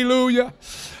 Hallelujah.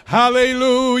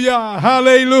 Hallelujah,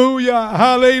 hallelujah,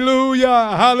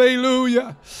 hallelujah,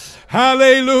 hallelujah,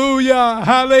 hallelujah,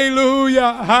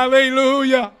 hallelujah,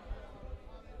 hallelujah.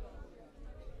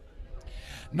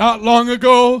 Not long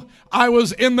ago, I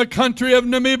was in the country of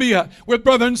Namibia with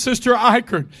Brother and Sister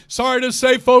Ikern. Sorry to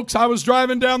say, folks, I was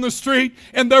driving down the street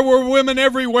and there were women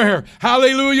everywhere.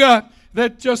 Hallelujah.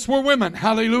 That just were women.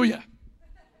 Hallelujah.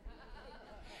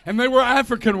 And they were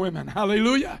African women.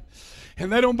 Hallelujah. And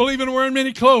they don't believe in wearing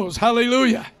many clothes.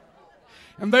 Hallelujah.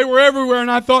 And they were everywhere. And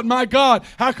I thought, my God,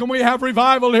 how can we have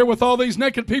revival here with all these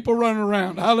naked people running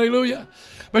around? Hallelujah.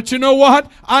 But you know what?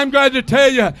 I'm glad to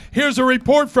tell you, here's a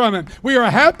report from him. We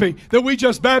are happy that we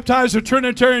just baptized a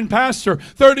Trinitarian pastor.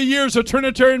 30 years a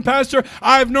Trinitarian pastor.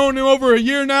 I've known him over a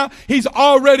year now. He's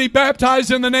already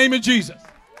baptized in the name of Jesus.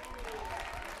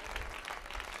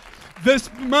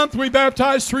 This month we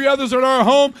baptized 3 others at our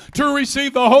home to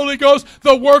receive the Holy Ghost.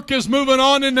 The work is moving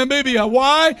on in Namibia.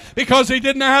 Why? Because he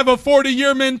didn't have a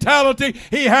 40-year mentality.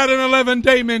 He had an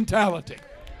 11-day mentality.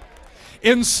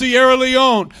 In Sierra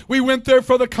Leone, we went there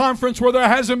for the conference where there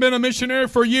hasn't been a missionary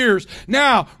for years.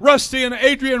 Now, Rusty and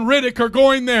Adrian Riddick are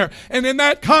going there. And in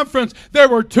that conference, there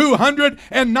were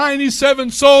 297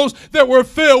 souls that were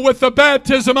filled with the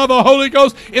baptism of the Holy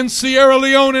Ghost in Sierra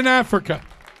Leone in Africa.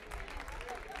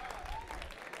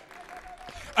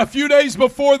 A few days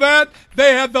before that,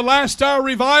 they had the Last Hour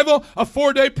Revival. A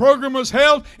 4-day program was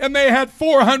held, and they had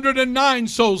 409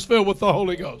 souls filled with the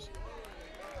Holy Ghost.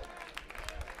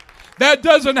 That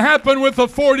doesn't happen with a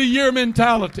 40-year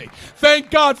mentality. Thank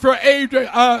God for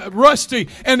Rusty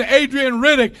and Adrian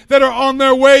Riddick that are on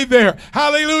their way there.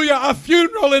 Hallelujah. A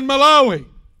funeral in Malawi.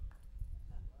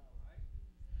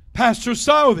 Pastor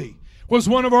Saudi was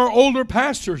one of our older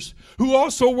pastors who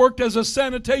also worked as a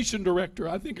sanitation director.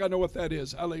 I think I know what that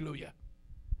is. Hallelujah.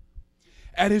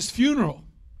 At his funeral,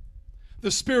 the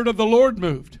Spirit of the Lord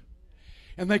moved.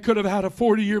 And they could have had a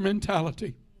 40-year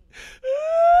mentality.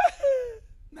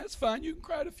 That's fine. You can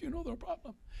cry at a funeral, no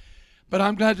problem. But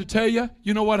I'm glad to tell you,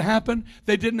 you know what happened?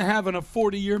 They didn't have a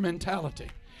 40-year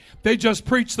mentality. They just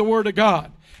preached the Word of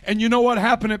God. And you know what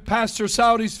happened at Pastor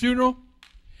Saudi's funeral?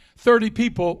 30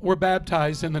 people were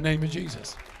baptized in the name of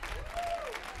Jesus.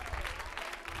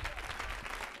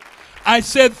 I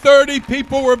said 30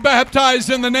 people were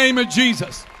baptized in the name of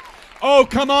Jesus. Oh,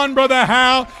 come on, Brother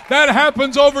Hal. That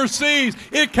happens overseas.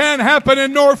 It can't happen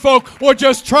in Norfolk. Well,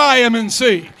 just try him and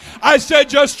see. I said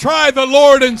just try the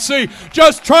Lord and see.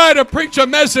 Just try to preach a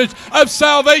message of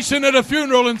salvation at a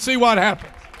funeral and see what happens.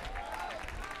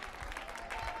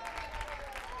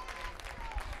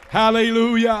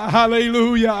 Hallelujah,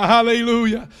 hallelujah,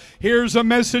 hallelujah. Here's a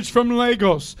message from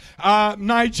Lagos,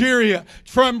 Nigeria,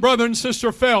 from Brother and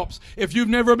Sister Phelps. If you've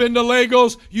never been to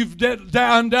Lagos, you've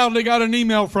undoubtedly got an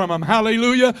email from them.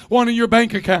 Hallelujah, one in your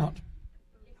bank account.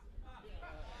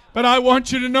 But I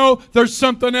want you to know there's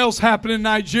something else happening in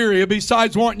Nigeria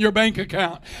besides wanting your bank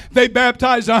account. They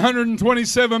baptized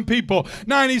 127 people.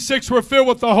 96 were filled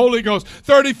with the Holy Ghost.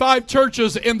 35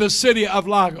 churches in the city of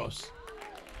Lagos.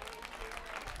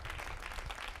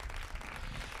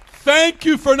 Thank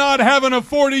you for not having a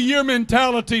 40-year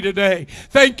mentality today.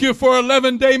 Thank you for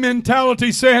 11-day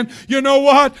mentality saying, you know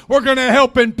what? We're going to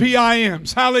help in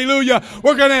PIMs. Hallelujah.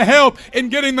 We're going to help in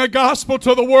getting the gospel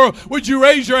to the world. Would you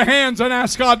raise your hands and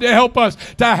ask God to help us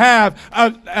to have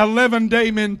an 11-day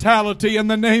mentality in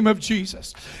the name of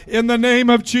Jesus. In the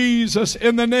name of Jesus.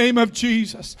 In the name of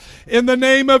Jesus. In the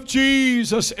name of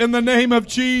Jesus. In the name of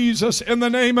Jesus. In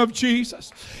the name of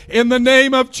Jesus. In the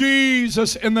name of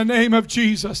Jesus. In the name of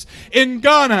Jesus. In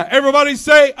Ghana, everybody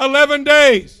say 11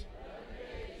 days.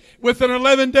 with an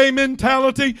 11-day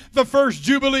mentality. The first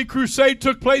Jubilee Crusade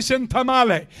took place in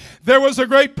Tamale. There was a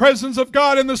great presence of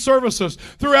God in the services.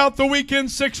 Throughout the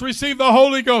weekend, 6 received the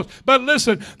Holy Ghost. But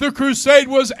listen, the crusade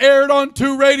was aired on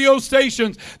 2 radio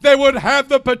stations. They would have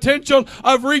the potential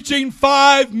of reaching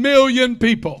 5 million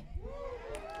people.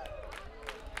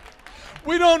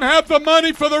 We don't have the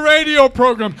money for the radio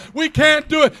program. We can't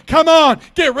do it. Come on,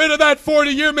 get rid of that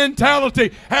 40-year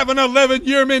mentality. Have an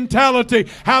 11-year mentality.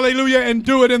 Hallelujah, and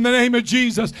do it in the name of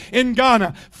Jesus. In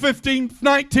Ghana,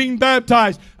 19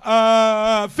 baptized.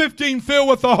 15 filled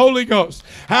with the Holy Ghost.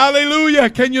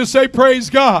 Hallelujah. Can you say praise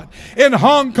God? In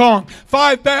Hong Kong,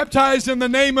 5 baptized in the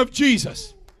name of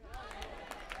Jesus.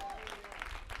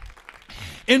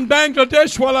 In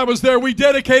Bangladesh, while I was there, we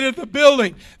dedicated the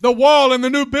building, the wall in the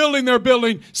new building they're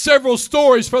building, several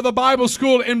stories for the Bible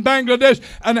school in Bangladesh,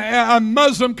 a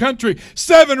Muslim country.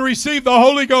 7 received the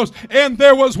Holy Ghost, and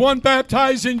there was 1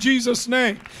 baptized in Jesus'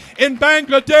 name. In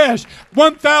Bangladesh,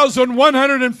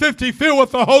 1,150 filled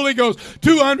with the Holy Ghost,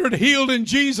 200 healed in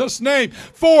Jesus' name,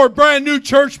 4 brand new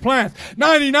church plants,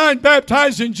 99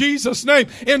 baptized in Jesus' name.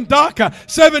 In Dhaka,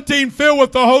 17 filled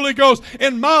with the Holy Ghost.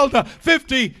 In Malta,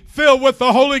 50 filled with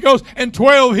the Holy Ghost and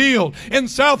 12 healed. In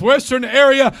southwestern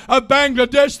area of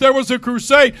Bangladesh, there was a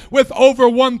crusade with over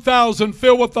 1,000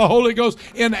 filled with the Holy Ghost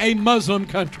in a Muslim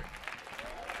country.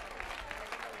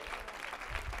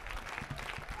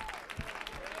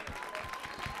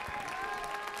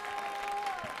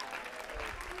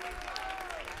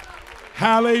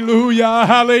 Hallelujah,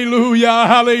 hallelujah,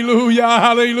 hallelujah,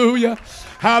 hallelujah,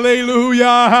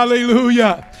 hallelujah,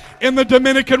 hallelujah. In the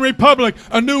Dominican Republic,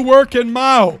 a new work in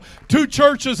Mao. 2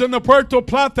 churches in the Puerto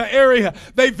Plata area.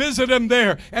 They visited them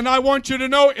there. And I want you to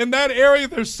know, in that area,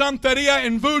 there's Santeria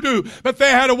and Voodoo. But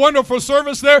they had a wonderful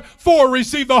service there. 4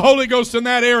 received the Holy Ghost in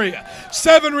that area.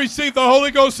 7 received the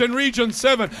Holy Ghost in Region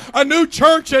 7. A new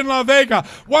church in La Vega.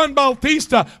 Juan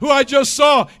Bautista, who I just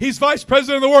saw, he's vice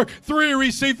president of the work. 3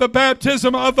 received the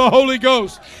baptism of the Holy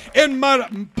Ghost. In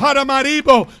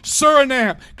Paramaribo,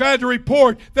 Suriname, glad to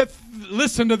report that,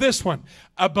 listen to this one,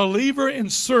 a believer in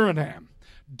Suriname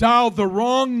dialed the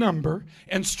wrong number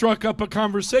and struck up a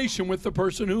conversation with the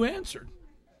person who answered.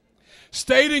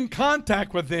 Stayed in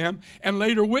contact with them and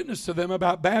later witnessed to them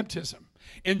about baptism.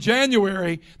 In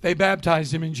January, they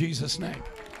baptized him in Jesus' name.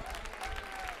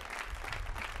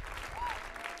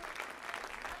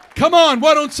 Come on,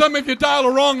 why don't some of you dial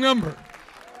a wrong number?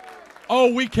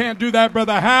 Oh, we can't do that,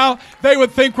 Brother Hal. They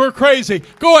would think we're crazy.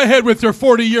 Go ahead with your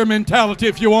 40-year mentality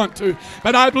if you want to.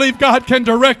 But I believe God can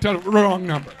direct a wrong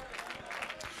number.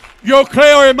 Yo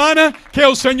creo, hermana, que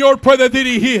el Señor puede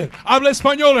dirigir. Habla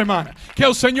español, hermana. Que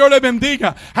el Señor le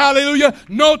bendiga. Aleluya.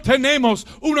 No tenemos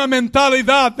una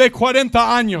mentalidad de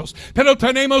 40 años, pero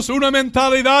tenemos una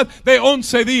mentalidad de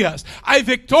 11 días. Hay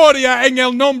victoria en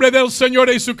el nombre del Señor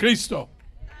Jesucristo.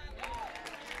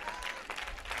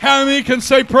 How many can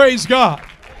say praise God?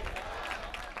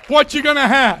 What you going to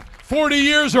have? 40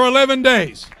 years or 11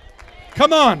 days?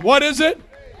 Come on, what is it?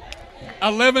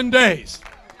 11 days.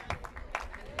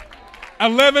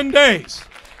 11 days.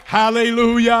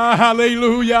 Hallelujah,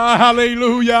 hallelujah,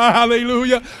 hallelujah,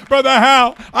 hallelujah. Brother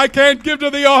Hal, I can't give to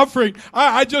the offering.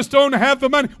 I just don't have the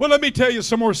money. Well, let me tell you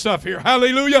some more stuff here.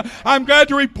 Hallelujah. I'm glad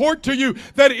to report to you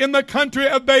that in the country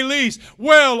of Belize,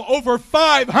 well over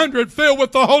 500 filled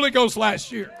with the Holy Ghost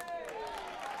last year.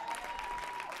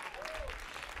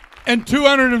 And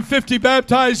 250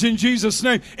 baptized in Jesus'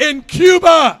 name. In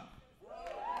Cuba.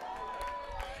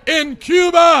 In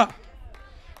Cuba.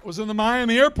 I was in the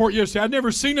Miami airport yesterday. I'd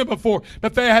never seen it before,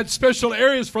 but they had special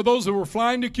areas for those who were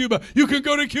flying to Cuba. You can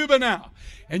go to Cuba now.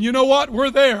 And you know what? We're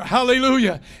there.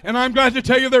 Hallelujah. And I'm glad to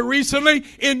tell you that recently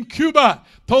in Cuba,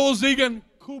 todos digan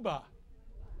Cuba.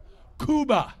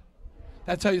 Cuba.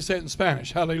 That's how you say it in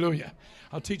Spanish. Hallelujah.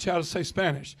 I'll teach you how to say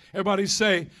Spanish. Everybody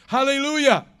say,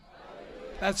 hallelujah.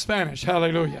 That's Spanish.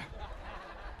 Hallelujah.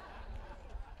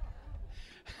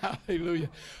 Hallelujah.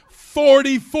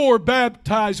 44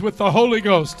 baptized with the Holy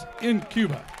Ghost in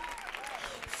Cuba.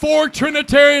 4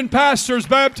 Trinitarian pastors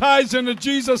baptized in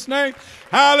Jesus' name.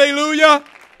 Hallelujah.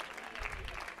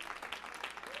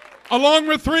 Along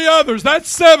with 3 others. That's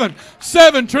 7.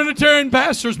 7 Trinitarian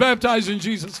pastors baptized in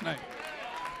Jesus' name.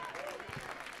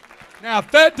 Now, if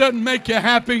that doesn't make you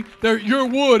happy, your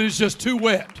wood is just too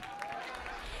wet.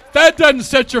 That doesn't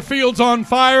set your fields on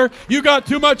fire. You got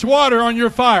too much water on your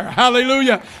fire.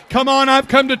 Hallelujah. Come on, I've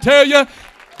come to tell you,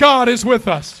 God is with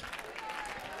us.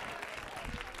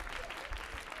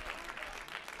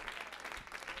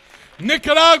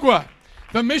 Nicaragua,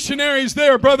 the missionaries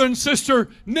there, brother and sister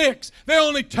Nix, they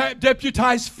only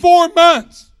deputized 4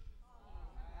 months.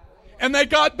 And they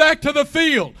got back to the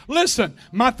field. Listen,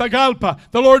 Matagalpa,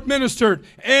 the Lord ministered,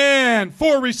 and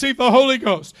 4 received the Holy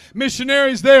Ghost.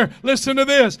 Missionaries there, listen to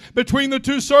this. Between the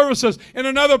 2 services, in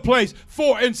another place,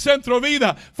 4 in Centro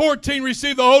Vida, 14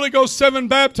 received the Holy Ghost, 7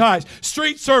 baptized.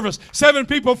 Street service, 7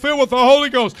 people filled with the Holy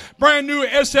Ghost. Brand new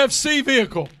SFC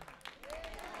vehicle.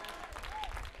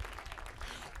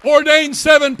 Ordained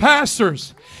 7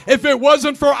 pastors. If it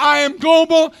wasn't for I Am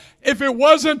Global, if it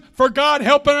wasn't for God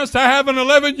helping us to have an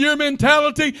 11-year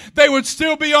mentality, they would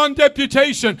still be on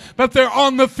deputation, but they're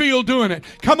on the field doing it.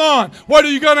 Come on, what are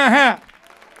you going to have?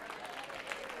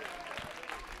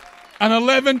 An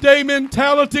 11-day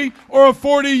mentality or a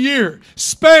 40-year?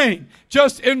 Spain,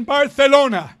 just in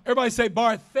Barcelona. Everybody say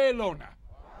Barcelona.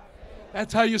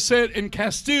 That's how you say it in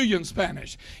Castilian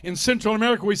Spanish. In Central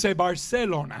America, we say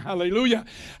Barcelona. Hallelujah.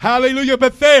 Hallelujah.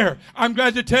 But there, I'm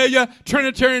glad to tell you,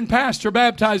 Trinitarian pastor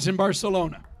baptized in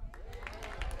Barcelona.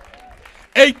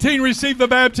 18 received the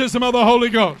baptism of the Holy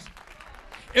Ghost.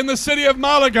 In the city of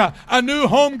Malaga, a new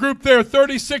home group there,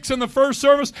 36 in the first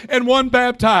service and 1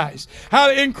 baptized.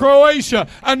 In Croatia,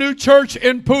 a new church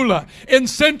in Pula. In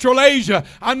Central Asia,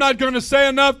 I'm not going to say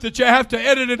enough that you have to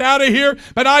edit it out of here,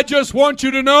 but I just want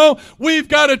you to know we've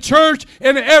got a church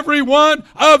in every one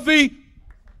of the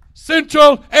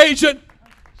Central Asian.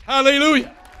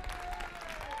 Hallelujah.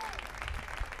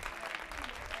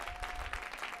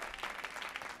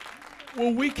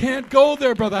 Well, we can't go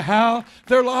there, Brother Hal.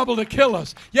 They're liable to kill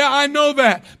us. Yeah, I know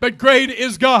that. But great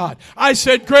is God. I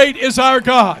said, great is our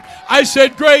God. I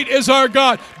said, great is our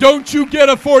God. Don't you get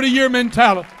a 40-year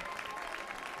mentality.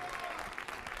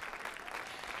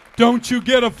 Don't you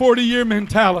get a 40-year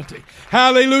mentality.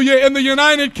 Hallelujah. In the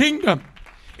United Kingdom.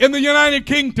 In the United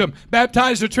Kingdom,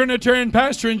 baptized a Trinitarian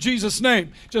pastor in Jesus'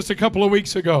 name just a couple of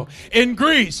weeks ago. In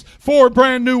Greece, 4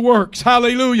 brand new works.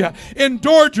 Hallelujah. In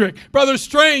Dordrecht, Brother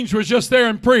Strange was just there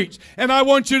and preached. And I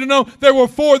want you to know there were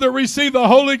 4 that received the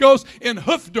Holy Ghost in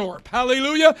Hoofddorp.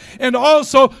 Hallelujah. And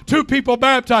also 2 people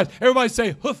baptized. Everybody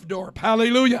say Hoofddorp.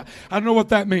 Hallelujah. I don't know what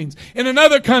that means. In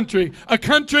another country, a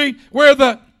country where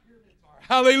the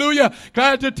hallelujah.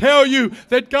 Glad to tell you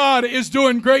that God is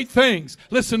doing great things.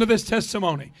 Listen to this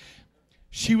testimony.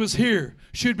 She was here.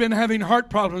 She had been having heart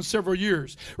problems several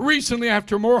years. Recently,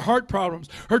 after more heart problems,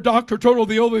 her doctor told her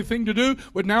the only thing to do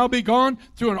would now be gone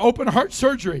through an open heart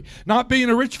surgery. Not being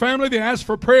a rich family, they asked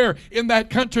for prayer in that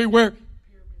country where,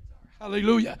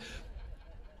 hallelujah,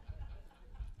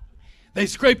 they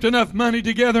scraped enough money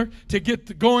together to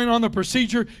get going on the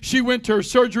procedure. She went to her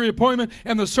surgery appointment,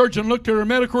 and the surgeon looked at her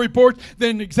medical report,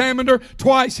 then examined her.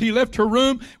 Twice he left her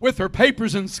room with her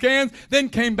papers and scans, then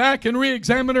came back and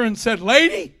re-examined her and said,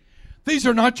 "Lady, these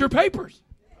are not your papers.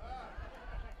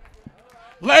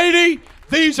 Lady,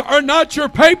 these are not your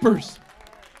papers."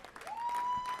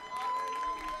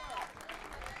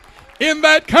 In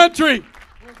that country,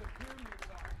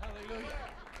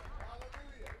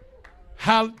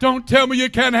 don't tell me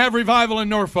you can't have revival in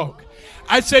Norfolk.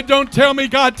 I said, don't tell me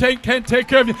God can't take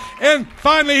care of you. And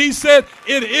finally he said,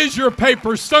 it is your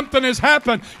paper. Something has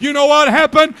happened. You know what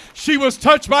happened? She was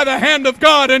touched by the hand of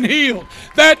God and healed.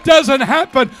 That doesn't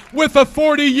happen with a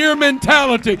 40-year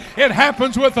mentality. It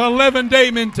happens with an 11-day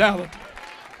mentality.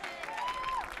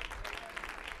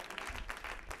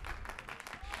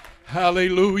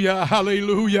 Hallelujah,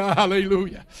 hallelujah,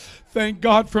 hallelujah. Thank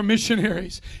God for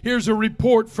missionaries. Here's a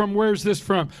report from, where's this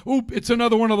from? Oop, it's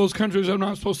another one of those countries I'm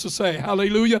not supposed to say.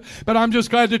 Hallelujah. But I'm just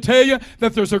glad to tell you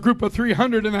that there's a group of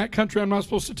 300 in that country I'm not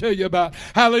supposed to tell you about.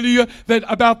 Hallelujah. That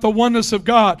about the oneness of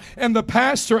God. And the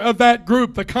pastor of that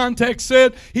group, the context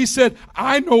said, he said,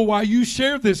 I know why you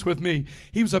shared this with me.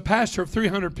 He was a pastor of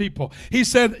 300 people. He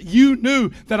said, you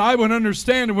knew that I would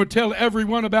understand and would tell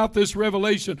everyone about this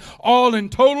revelation. All in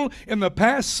total, in the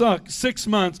past 6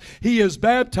 months, he has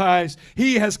baptized.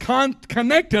 He has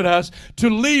connected us to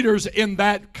leaders in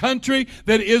that country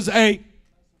that is a,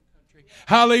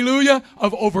 hallelujah,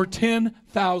 of over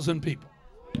 10,000 people.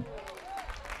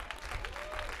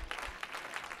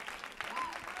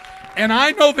 And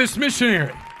I know this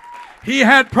missionary. He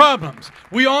had problems.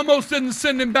 We almost didn't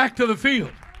send him back to the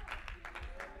field.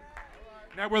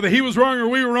 Now, whether he was wrong or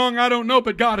we were wrong, I don't know,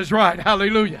 but God is right.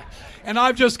 Hallelujah. And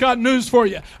I've just got news for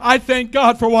you. I thank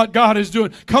God for what God is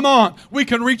doing. Come on, we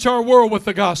can reach our world with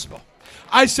the gospel.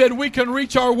 I said we can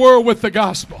reach our world with the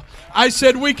gospel. I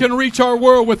said we can reach our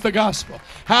world with the gospel.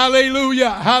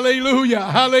 Hallelujah, hallelujah,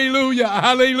 hallelujah,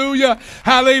 hallelujah,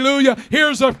 hallelujah.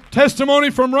 Here's a testimony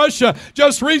from Russia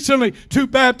just recently. 2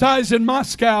 baptized in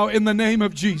Moscow in the name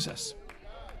of Jesus.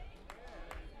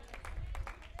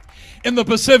 In the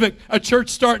Pacific, a church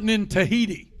starting in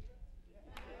Tahiti.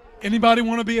 Anybody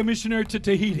want to be a missionary to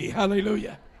Tahiti?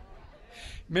 Hallelujah.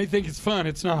 You may think it's fun.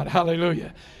 It's not.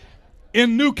 Hallelujah.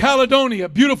 In New Caledonia,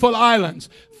 beautiful islands.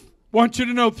 Want you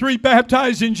to know 3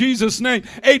 baptized in Jesus' name,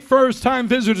 8 first-time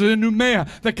visitors in Noumea,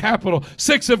 the capital,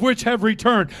 6 of which have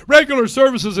returned. Regular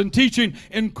services and teaching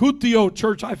in Kutio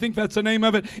Church, I think that's the name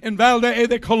of it, in Valde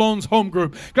de Colon's home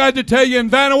group. Glad to tell you in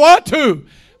Vanuatu,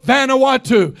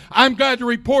 I'm glad to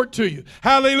report to you,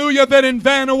 hallelujah, that in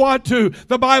Vanuatu,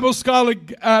 the Bible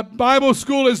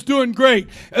school is doing great.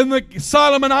 In the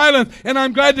Solomon Islands, and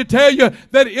I'm glad to tell you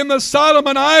that in the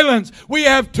Solomon Islands, we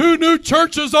have 2 new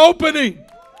churches opening.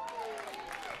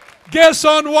 Guess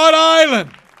on what island?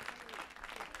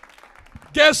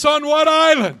 Guess on what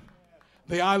island?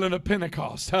 The island of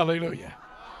Pentecost. Hallelujah.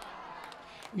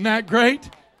 Isn't that great?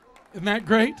 Isn't that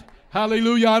great?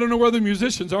 Hallelujah. I don't know where the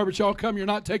musicians are, but y'all come. You're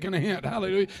not taking a hint.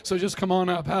 Hallelujah. So just come on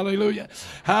up. Hallelujah.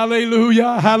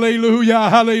 Hallelujah. Hallelujah.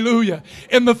 Hallelujah.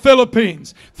 In the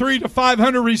Philippines, 300 to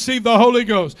 500 received the Holy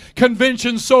Ghost.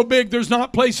 Conventions so big, there's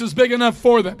not places big enough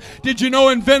for them. Did you know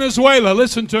in Venezuela,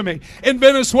 listen to me, in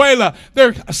Venezuela,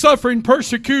 they're suffering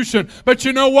persecution. But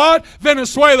you know what?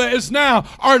 Venezuela is now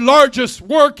our largest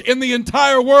work in the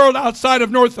entire world outside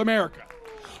of North America.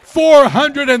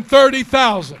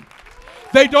 430,000.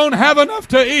 They don't have enough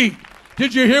to eat.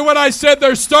 Did you hear what I said?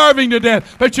 They're starving to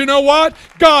death. But you know what?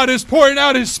 God is pouring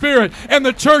out His Spirit, and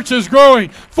the church is growing.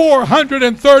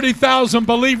 430,000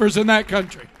 believers in that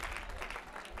country.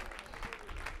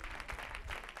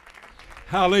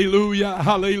 Hallelujah,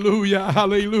 hallelujah,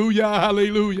 hallelujah,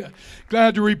 hallelujah.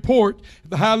 Glad to report,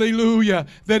 hallelujah,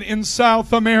 that in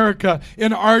South America,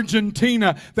 in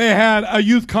Argentina, they had a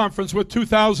youth conference with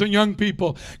 2,000 young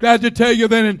people. Glad to tell you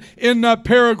that in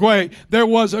Paraguay, there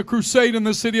was a crusade in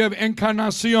the city of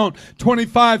Encarnacion,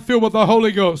 25 filled with the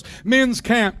Holy Ghost. Men's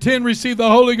camp, 10 received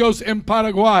the Holy Ghost in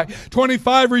Paraguay.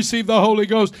 25 received the Holy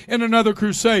Ghost in another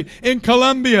crusade. In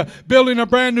Colombia, building a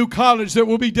brand new college that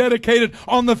will be dedicated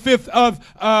on the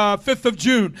 5th of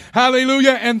June.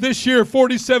 Hallelujah. And this year,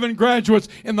 47 graduates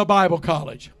in the Bible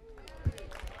college.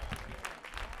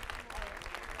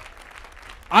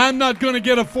 I'm not going to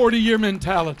get a 40-year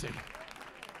mentality.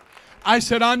 I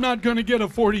said, I'm not going to get a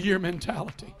 40-year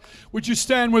mentality. Would you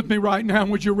stand with me right now,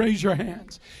 and would you raise your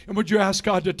hands? And would you ask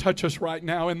God to touch us right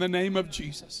now in the name of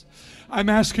Jesus? I'm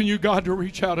asking you, God, to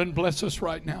reach out and bless us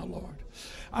right now, Lord.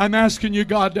 I'm asking you,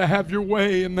 God, to have your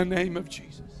way in the name of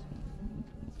Jesus.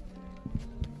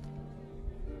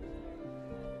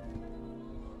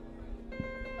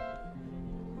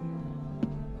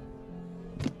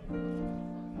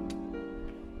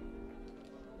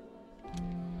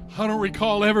 I don't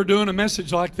recall ever doing a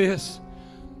message like this.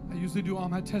 I usually do all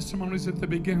my testimonies at the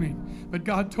beginning, but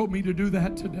God told me to do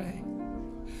that today.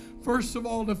 First of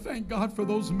all, to thank God for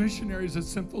those missionaries that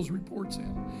sent those reports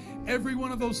in. Every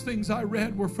one of those things I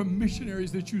read were from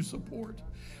missionaries that you support.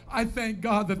 I thank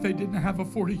God that they didn't have a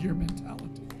 40-year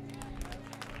mentality.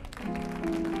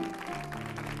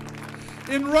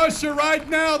 In Russia right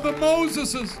now, the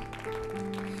Moseses,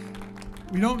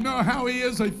 we don't know how he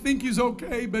is. I think he's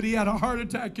okay, but he had a heart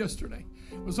attack yesterday.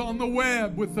 Was on the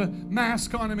web with the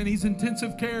mask on him, and he's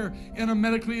intensive care in a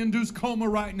medically induced coma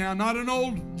right now. Not an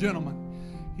old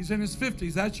gentleman. He's in his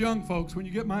 50s. That's young, folks. When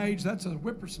you get my age, that's a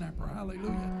whippersnapper.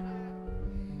 Hallelujah.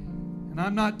 And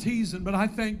I'm not teasing, but I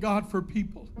thank God for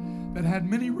people that had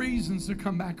many reasons to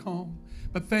come back home.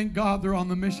 But thank God they're on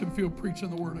the mission field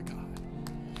preaching the Word of God.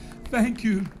 Thank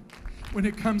you when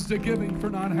it comes to giving for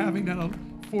not having a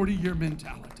 40-year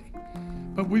mentality.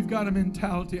 But we've got a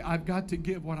mentality, I've got to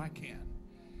give what I can.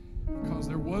 Because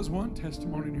there was one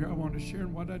testimony in here I wanted to share,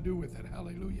 and what I do with it.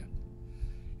 Hallelujah.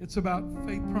 It's about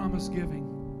faith promise giving.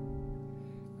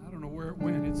 I don't know where it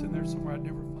went. It's in there somewhere. I'd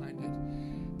never find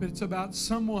it. But it's about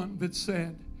someone that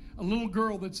said, a little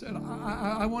girl that said,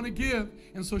 I want to give.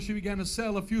 And so she began to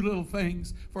sell a few little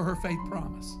things for her faith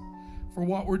promise, for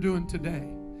what we're doing today.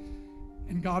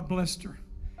 And God blessed her.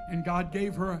 And God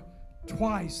gave her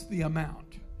twice the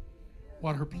amount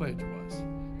what her pledge was,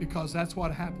 because that's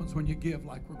what happens when you give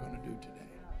like we're going to do today.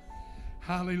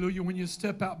 Hallelujah. When you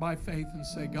step out by faith and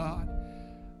say, God,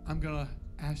 I'm going to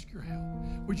ask your help.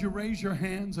 Would you raise your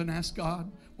hands and ask God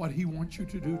what He wants you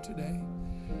to do today?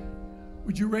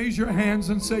 Would you raise your hands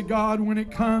and say, God, when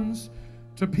it comes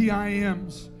to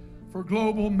PIMs for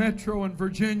Global, Metro, and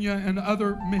Virginia and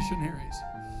other missionaries,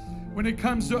 when it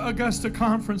comes to Augusta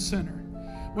Conference Center,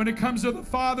 when it comes to the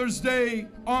Father's Day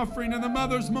offering and the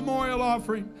Mother's Memorial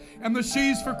offering and the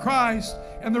She's for Christ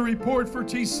and the report for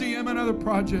TCM and other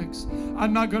projects,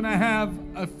 I'm not going to have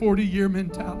a 40-year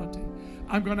mentality.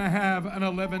 I'm going to have an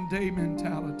 11-day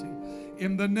mentality.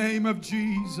 In the name of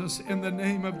Jesus, in the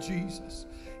name of Jesus,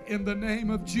 in the name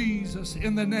of Jesus,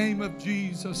 in the name of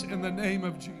Jesus, in the name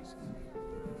of Jesus.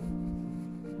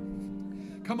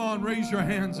 Come on, raise your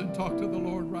hands and talk to the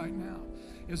Lord right now.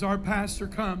 As our pastor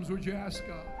comes, would you ask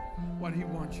God what He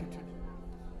wants you to do?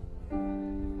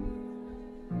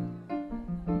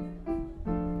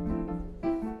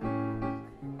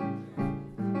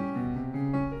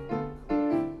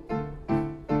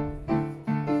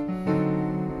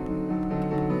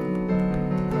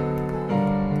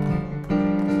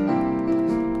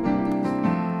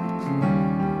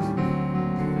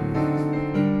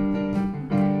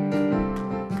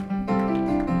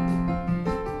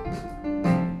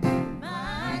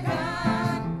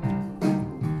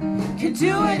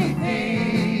 Do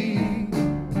anything.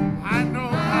 I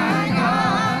know my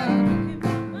God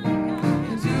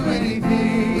Can do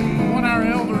anything. I want our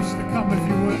elders to come, if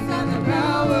you would. He's got the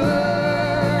power.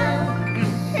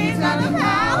 He's got the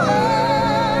power.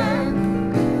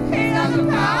 He's got the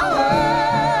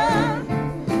power.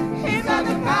 He's got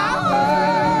the power.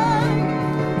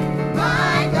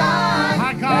 My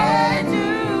God can do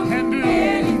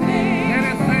anything.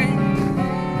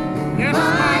 Yes,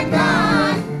 My God.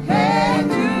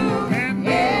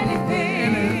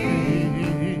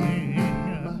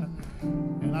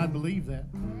 I believe that.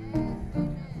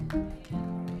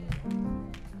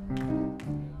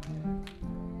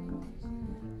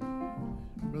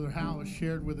 Brother Hal has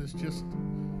shared with us just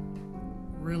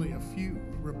really a few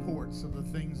reports of the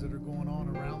things that are going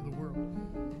on around the world.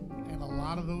 And a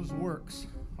lot of those works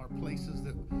are places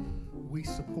that we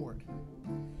support.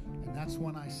 And that's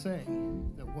when I say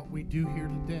that what we do here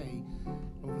today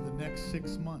over the next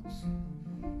 6 months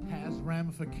has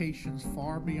ramifications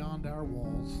far beyond our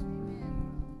walls.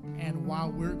 And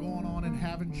while we're going on and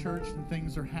having church and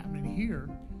things are happening here,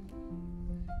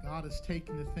 God is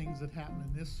taking the things that happen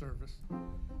in this service,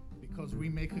 because we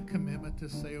make a commitment to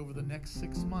say over the next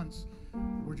 6 months,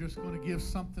 we're just going to give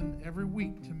something every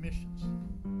week to missions.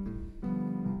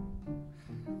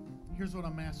 Here's what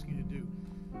I'm asking you to do.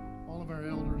 All of our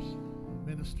elders,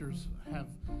 ministers have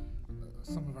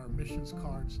some of our missions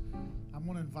cards. I'm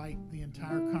going to invite the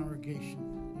entire congregation,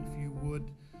 if you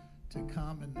would, to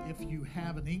come, and if you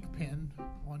have an ink pen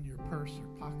on your purse or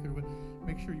pocket,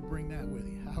 make sure you bring that with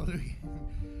you. Hallelujah.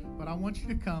 But I want you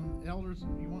to come. Elders,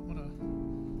 you want to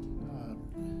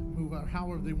move out,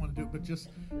 however they want to do it, but just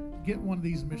get one of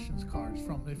these missions cards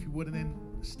from them, if you would, and then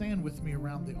stand with me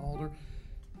around the altar,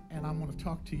 and I'm going to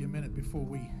talk to you a minute before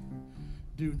we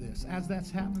do this. As that's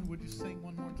happening, would you sing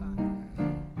one more time?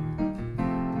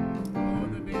 Oh,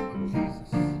 in the name of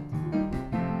Jesus.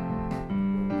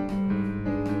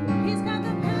 He's got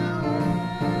the power.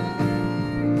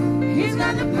 He's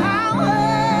got the power.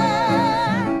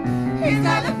 He's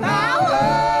got the power.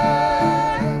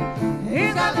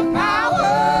 He's got the power.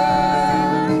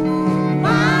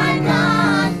 My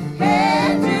God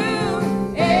can do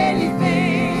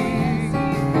anything.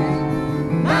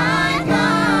 My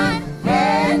God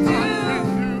can do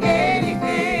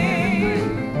anything.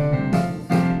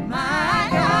 My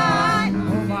God,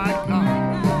 Oh, my God.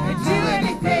 can do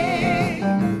anything.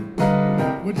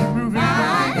 Would you move in?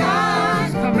 My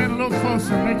God Just come in a little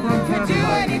closer. Make room for can do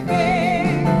everybody.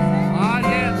 anything. Ah,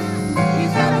 yes.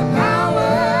 He's got the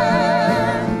power.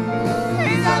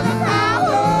 He's got the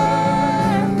power.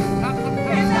 Got the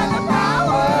He's got the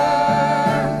power.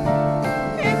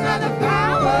 He's got the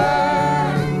power.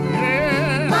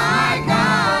 yes. My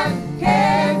God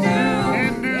can do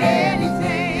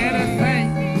anything. Anything.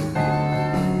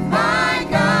 My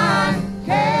God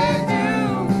can do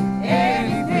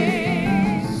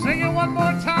anything. Sing it one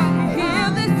more time. Heal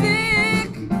the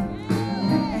sick,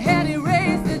 and He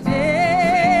raised the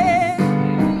dead.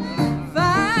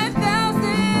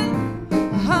 5,000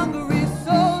 hungry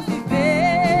souls He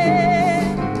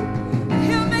fed.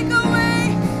 He'll make a way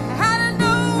out of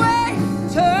no way,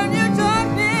 turn your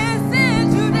darkness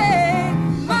into day.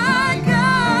 My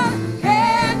God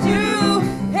can do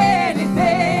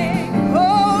anything.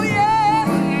 Oh yes,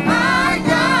 my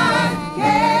God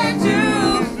can do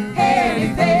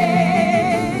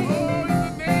anything.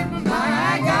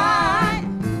 My God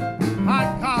My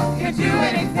God. can do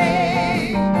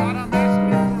anything. God, I'm asking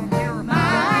you for a miracle.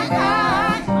 My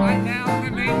God Right now, in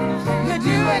the name of Jesus. can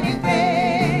do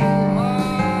anything.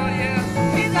 Oh, yes.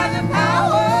 He's got the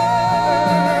power.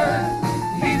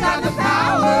 He's got the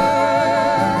power.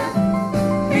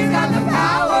 He's got the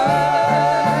power.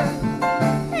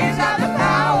 He's got the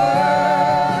power.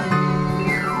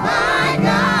 My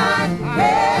God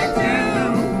can do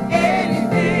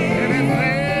anything.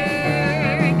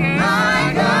 Anything. My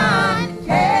God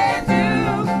can do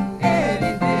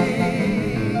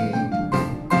anything.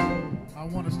 I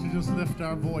want us to just lift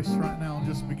our voice right now and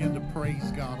just begin to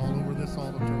praise God all over this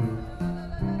auditorium.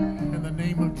 In the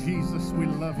name of Jesus, we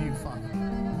love you, Father.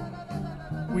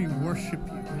 We worship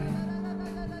you.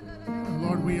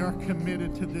 Lord, we are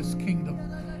committed to this kingdom.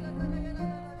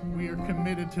 We are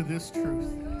committed to this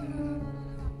truth.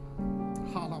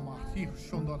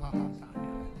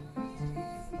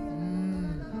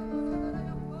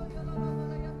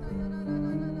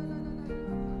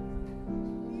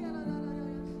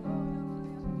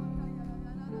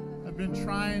 I've been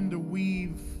trying to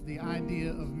weave the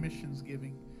idea of missions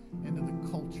giving into the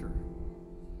culture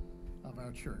of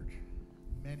our church.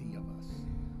 Many of us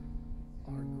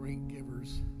are great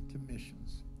givers to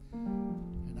missions.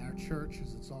 And our church,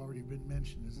 as it's already been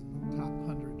mentioned, is in the top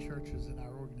 100 churches in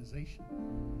our organization.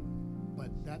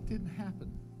 But that didn't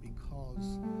happen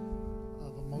because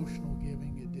of emotional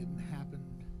giving. It didn't happen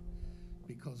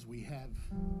because we have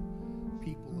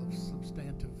people of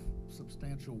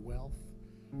substantial wealth.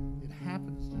 It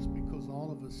happens just because all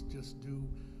of us just do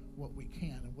what we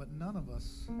can, and what none of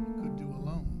us could do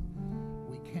alone,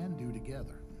 we can do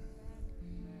together.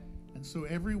 And so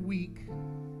every week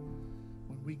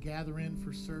when we gather in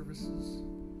for services,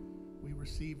 we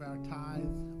receive our tithe,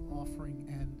 offering,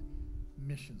 and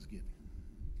missions giving.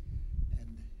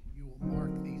 And you will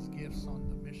mark these gifts on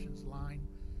the missions line,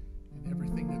 and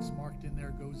everything that's marked in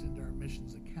there goes into our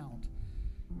missions account.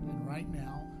 And right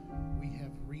now, we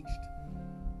have reached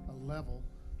a level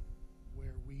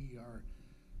where we are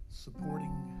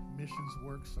supporting missions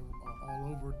works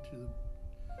all over to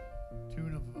the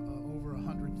tune of over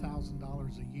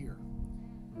 $100,000 a year.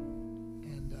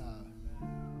 And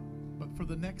but for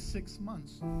the next 6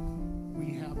 months,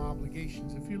 we have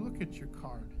obligations. If you look at your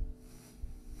card,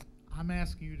 I'm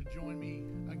asking you to join me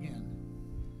again.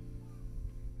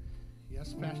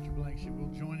 Yes, Pastor Blankshear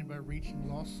will join you by reaching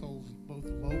lost souls both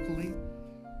locally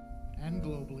and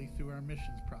globally through our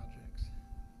missions projects.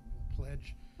 We'll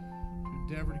pledge to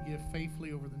endeavor to give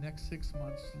faithfully over the next 6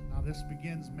 months. Now this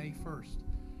begins May 1st,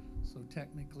 so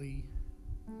technically,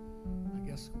 I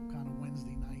guess kind of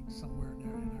Wednesday night somewhere in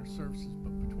there in our services,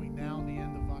 but between now and the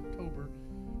end of October,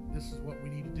 this is what we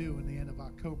need to do. In the end of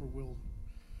October, we'll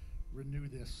renew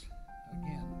this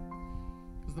again.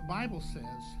 Because the Bible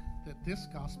says that this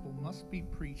gospel must be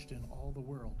preached in all the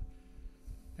world,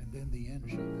 and then the end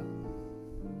shall come.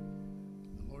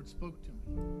 The Lord spoke to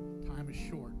me. Time is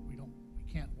short. We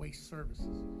can't waste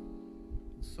services.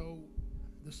 And so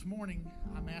this morning,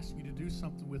 I'm asking you to do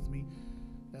something with me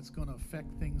that's going to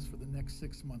affect things for the next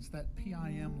 6 months. That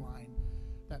PIM line,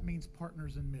 that means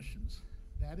Partners in Missions.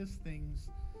 That is things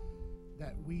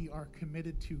that we are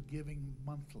committed to giving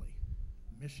monthly.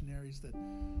 Missionaries that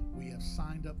we have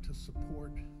signed up to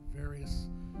support various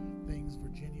things,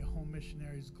 Virginia Home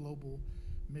Missionaries, Global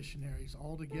Missionaries,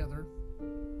 all together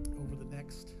over the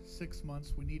next 6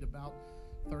 months. We need about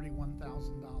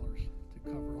 $31,000 to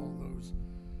cover all those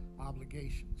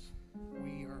obligations.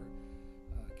 We are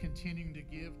continuing to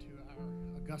give to our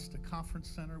Augusta Conference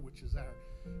Center, which is our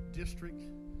district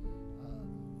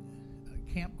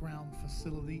campground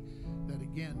facility that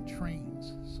again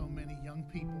trains so many young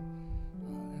people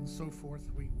and so forth.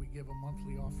 We give a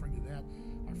monthly offering to that.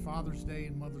 Our Father's Day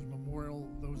and Mother's Memorial,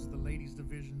 those are the ladies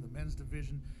division, the men's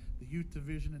division, the youth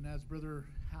division, and as Brother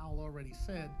Howell already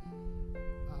said,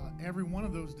 every one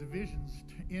of those divisions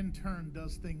in turn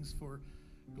does things for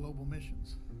global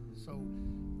missions. So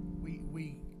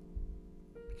we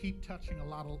keep touching a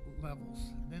lot of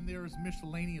levels. And then there is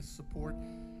miscellaneous support.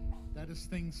 That is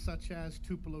things such as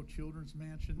Tupelo Children's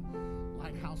Mansion,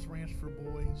 Lighthouse Ranch for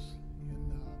Boys,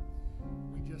 and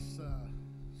we just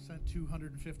sent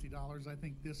 $250, I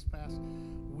think, this past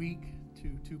week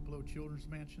to Tupelo Children's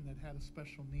Mansion that had a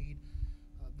special need.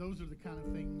 Those are the kind of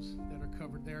things that are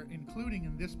covered there, including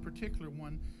in this particular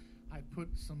one, I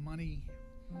put some money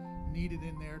needed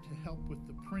in there to help with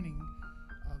the printing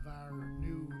of our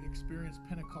new Experience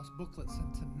Pentecost booklets,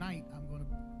 and tonight I'm going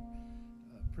to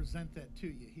present that to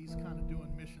you. He's kind of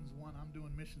doing missions 1, I'm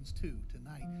doing missions 2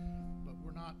 tonight, but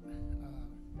we're not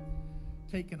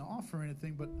taking off or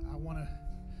anything, but I want to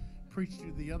preach to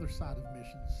you the other side of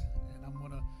missions, and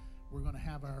we're going to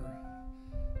have our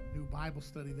new Bible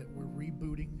study that we're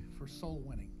rebooting for soul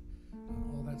winning.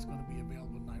 All that's going to be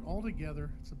available tonight.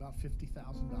 Altogether, it's about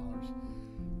 $50,000,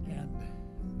 and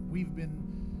we've been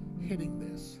hitting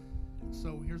this.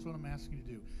 So here's what I'm asking you to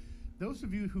do. Those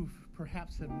of you who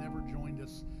perhaps have never joined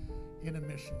us in a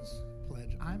missions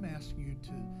pledge, I'm asking you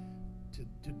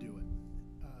to do it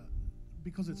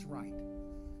because it's right.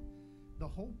 The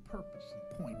whole purpose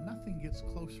and point, nothing gets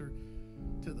closer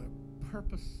to the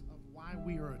purpose of why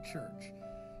we are a church.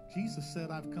 Jesus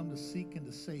said, I've come to seek and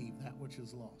to save that which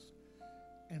is lost.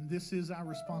 And this is our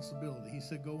responsibility. He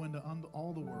said, go into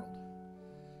all the world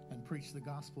and preach the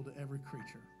gospel to every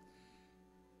creature.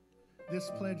 This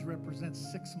pledge represents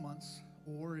 6 months,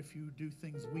 or if you do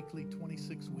things weekly,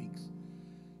 26 weeks.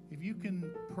 If you can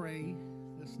pray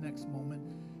this next moment,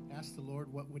 ask the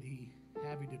Lord what would he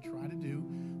have you to try to do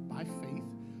by faith.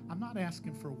 I'm not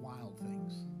asking for wild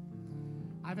things.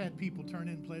 I've had people turn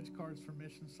in pledge cards for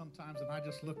missions sometimes, and I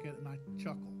just look at it and I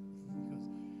chuckle because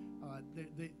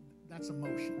that's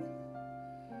emotion.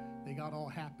 They got all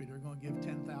happy. They're going to give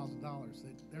 $10,000.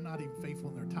 They're not even faithful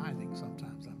in their tithing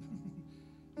sometimes.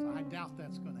 So I doubt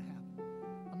that's going to happen.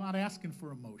 I'm not asking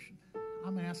for emotion.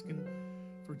 I'm asking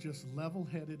for just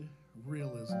level-headed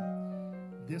realism.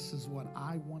 This is what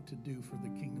I want to do for the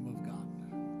kingdom of God.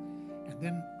 And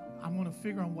then I'm going to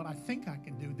figure out what I think I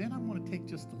can do. Then I'm going to take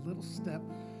just a little step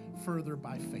further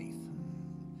by faith.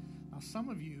 Now, some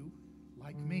of you,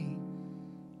 like me,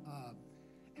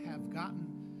 have gotten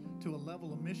to a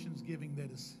level of missions giving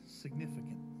that is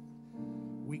significant.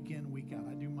 Week in, week out.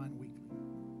 I do mine weekly.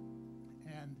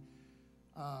 And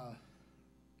I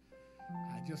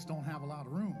just don't have a lot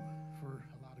of room for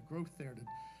a lot of growth there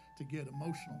to get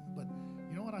emotional. But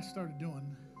you know what I started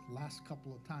doing the last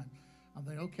couple of times? I'm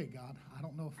thinking, okay, God, I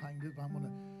don't know if I can do it, but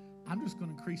I'm just going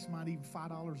to increase mine even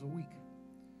 $5 a week.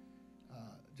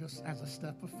 Just as a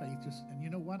step of faith. And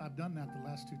you know what? I've done that the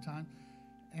last 2 times.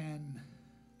 And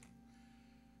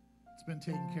it's been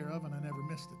taken care of, and I never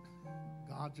missed it.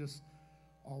 God just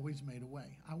always made a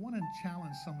way. I want to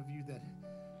challenge some of you that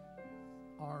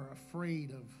are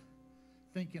afraid of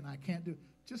thinking I can't do it.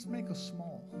 Just make a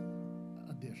small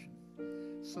addition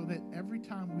so that every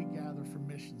time we gather for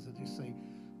missions that you say,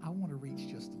 I want to reach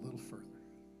just a little further,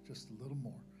 just a little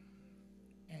more.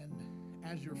 And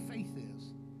as your faith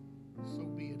is, so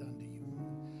be it unto you.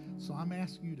 So I'm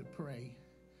asking you to pray.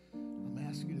 I'm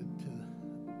asking you to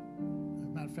as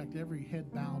a matter of fact, every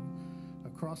head bowed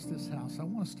across this house, I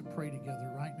want us to pray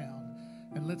together right now.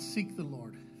 And let's seek the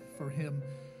Lord for him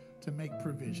to make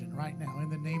provision right now in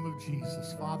the name of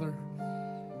Jesus. Father,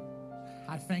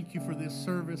 I thank you for this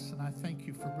service, and I thank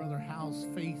you for Brother Howe's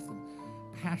faith and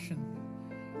passion,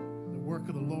 the work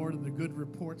of the Lord, and the good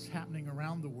reports happening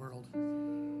around the world.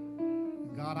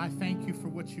 And God, I thank you for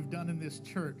what you've done in this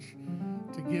church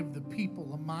to give the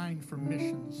people a mind for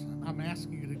missions. I'm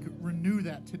asking you to renew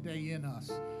that today in us.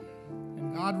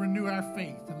 And God, renew our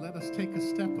faith, and let us take a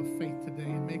step of faith today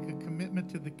and make a commitment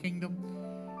to the kingdom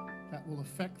that will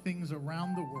affect things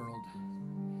around the world.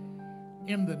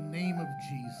 In the name of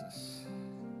Jesus.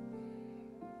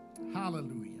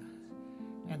 Hallelujah.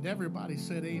 And everybody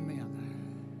said amen.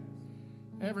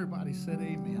 Everybody said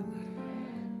amen.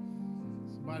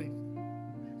 Somebody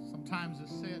sometimes has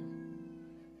said,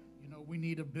 we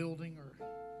need a building or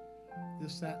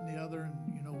this, that, and the other, and,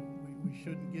 we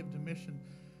shouldn't give to mission.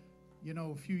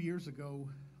 A few years ago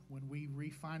when we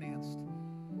refinanced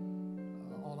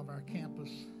all of our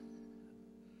campus,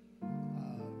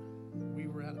 we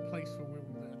were at a place where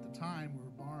at the time we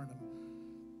were borrowing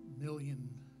 $1.25 million.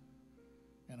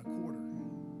 And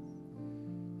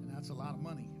that's a lot of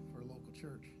money for a local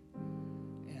church.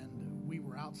 And we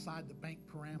were outside the bank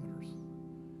parameters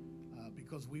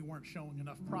because we weren't showing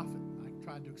enough profit. I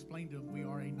tried to explain to them we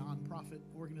are a non-profit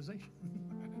organization.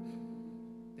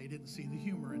 They didn't see the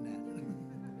humor in that.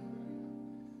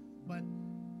 But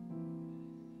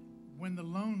when the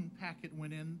loan packet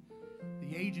went in,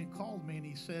 the agent called me and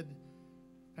he said,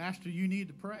 Pastor, you need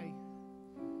to pray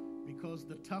because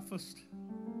the toughest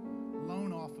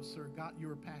loan officer got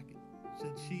your packet.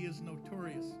 Said she is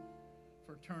notorious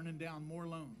for turning down more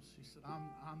loans. She said,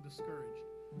 I'm discouraged.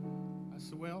 I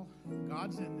said, well,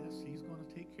 God's in this. He's going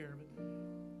to take care of it.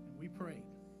 And we prayed.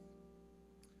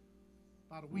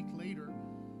 About a week later,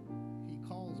 he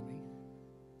calls me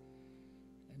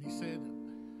and he said,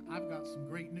 I've got some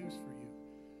great news for you.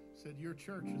 Said, your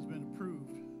church has been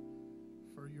approved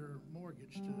for your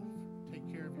mortgage to take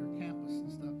care of your campus and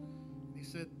stuff. And he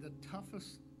said, the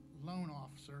toughest loan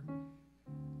officer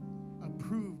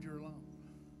approved your loan.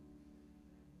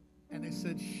 And they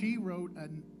said, she wrote a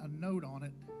note on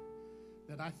it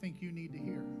that I think you need to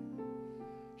hear.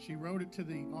 She wrote it to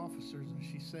the officers and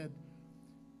she said,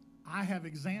 I have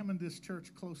examined this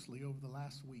church closely over the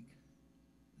last week.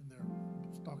 And they're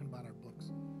talking about our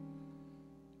books.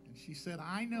 And she said,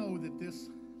 I know that this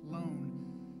loan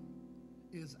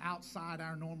is outside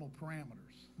our normal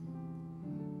parameters.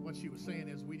 What she was saying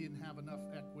is we didn't have enough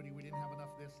equity. We didn't have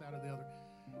enough this, that, or the other.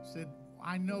 She said,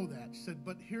 I know that. She said,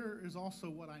 but here is also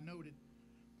what I noted.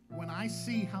 When I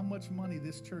see how much money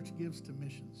this church gives to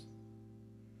missions,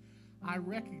 I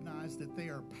recognize that they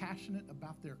are passionate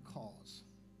about their cause.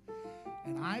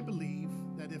 And I believe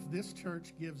that if this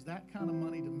church gives that kind of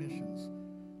money to missions,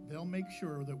 they'll make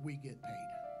sure that we get paid.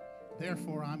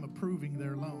 Therefore, I'm approving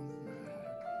their loan.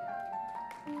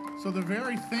 So the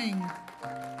very thing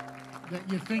that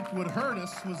you think would hurt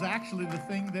us was actually the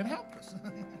thing that helped us.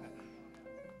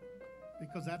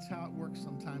 Because that's how it works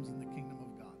sometimes in the kingdom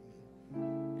of God.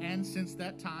 And since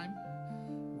that time,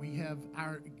 we have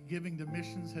our giving to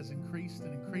missions has increased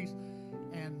and increased.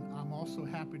 And I'm also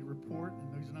happy to report in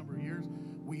those number of years,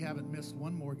 we haven't missed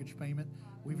one mortgage payment.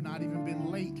 We've not even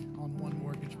been late on one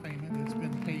mortgage payment. It's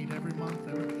been paid every month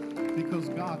because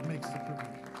God makes the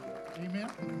provision. Amen?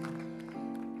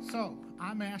 So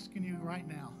I'm asking you right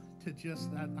now to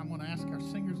I'm going to ask our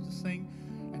singers to sing.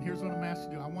 And here's what I'm asked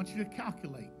to do. I want you to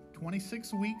calculate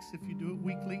 26 weeks if you do it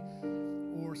weekly,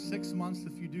 or 6 months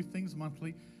if you do things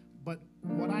monthly. But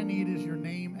what I need is your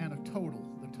name and the total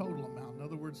amount. In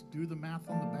other words, do the math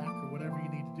on the back or whatever you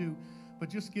need to do. But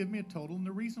just give me a total. And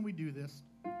the reason we do this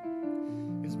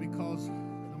is because,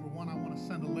 number one, I want to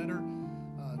send a letter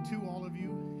to all of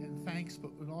you in thanks,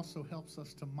 but it also helps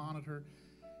us to monitor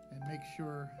and make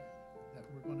sure that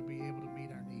we're going to be able to meet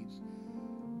our needs.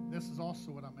 This is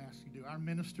also what I'm asking you to do. Our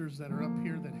ministers that are up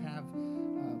here that have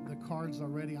the cards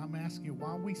already, I'm asking you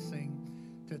while we sing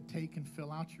to take and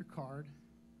fill out your card.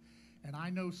 And I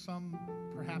know some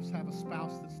perhaps have a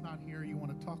spouse that's not here. You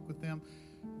want to talk with them.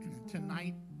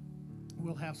 Tonight,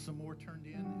 we'll have some more turned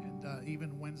in. And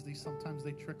even Wednesday, sometimes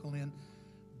they trickle in.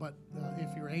 But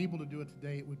if you're able to do it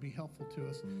today, it would be helpful to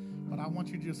us. But I want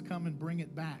you to just come and bring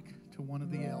it back to one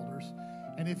of the elders.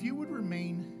 And if you would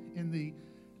remain in the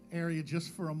area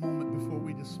just for a moment before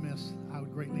we dismiss, I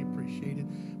would greatly appreciate it.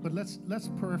 But let's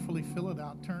prayerfully fill it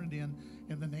out, turn it in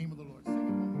the name of the Lord.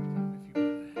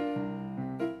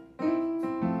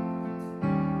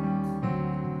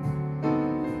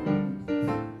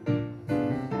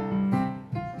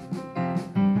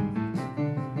 it one more time if you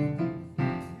would.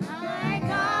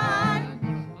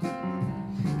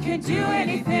 Do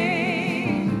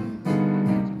anything.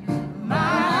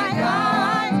 My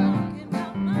God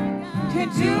can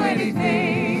do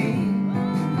anything.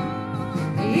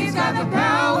 He's got the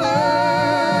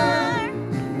power.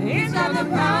 He's got the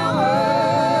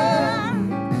power.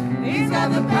 He's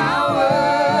got the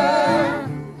power.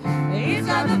 He's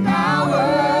got the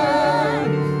power.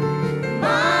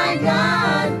 My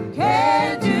God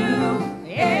can do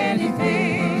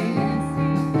anything.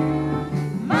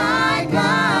 My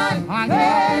God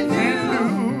can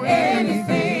do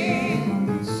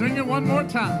anything. Sing it one more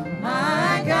time.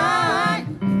 My God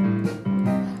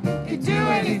can do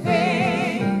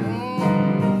anything.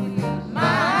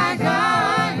 My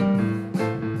God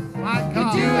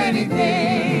can do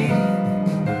anything.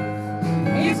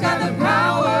 He's got the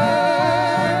power.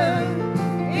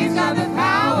 He's got the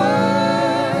power.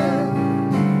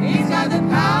 He's got the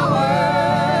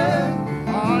power.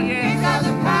 Oh, yes. He's got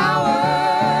the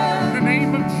power. In the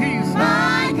name of Jesus.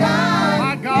 My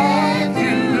God can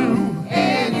do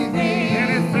anything.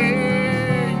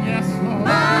 Anything. Yes, Lord.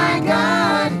 My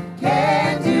God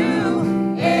can do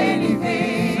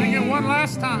anything. Sing it one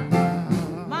last time.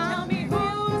 Tell me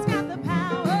who's got the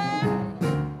power?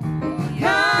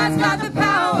 God's got the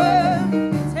power.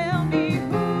 Tell me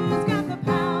who's got the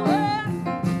power?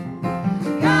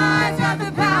 God's got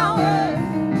the power.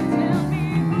 Tell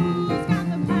me who's got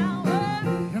the power?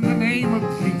 In the name of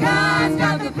Jesus. God's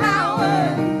got the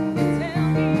power. Tell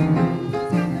me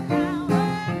who's got the power?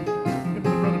 Give it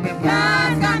to Brother Ben.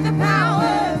 God's got the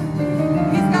power.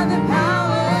 He's got the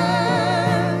power.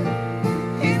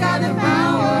 He's got the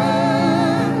power.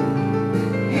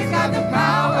 He's got the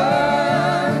power.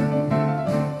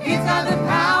 He's got the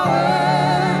power.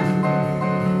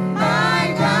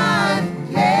 My God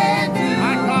can do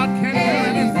My God can do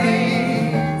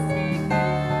anything.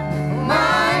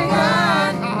 My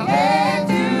God can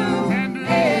do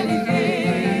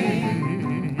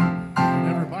anything. And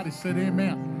everybody said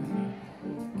amen.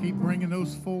 Keep bringing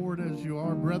those forward as you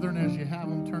are. Brethren, as you have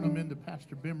them, turn them into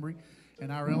Pastor Bembry.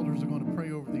 And our elders are going to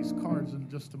pray over these cards in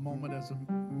just a moment as a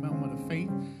moment of faith.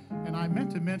 And I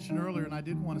meant to mention earlier, and I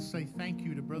did want to say thank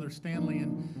you to Brother Stanley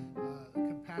and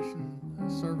Compassion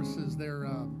Services, their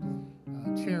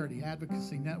charity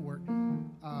advocacy network.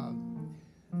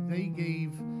 They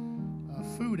gave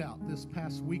food out this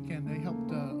past weekend. They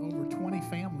helped over 20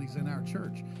 families in our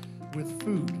church with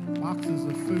food, boxes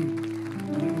of food.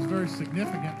 And it was very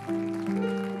significant.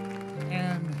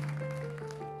 And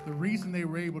the reason they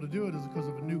were able to do it is because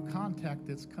of a new contact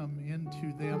that's come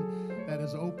into them that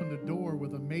has opened a door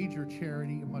with a major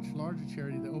charity, a much larger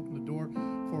charity, that opened the door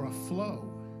for a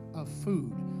flow of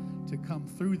food to come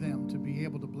through them to be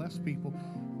able to bless people.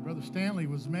 Brother Stanley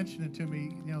was mentioning to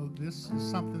me, this is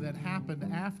something that happened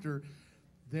after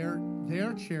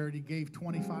their charity gave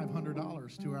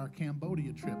 $2,500 to our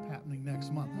Cambodia trip happening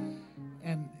next month.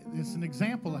 And it's an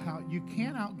example of how you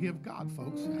can't outgive God,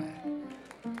 folks.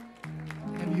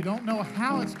 And you don't know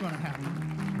how it's going to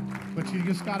happen, but you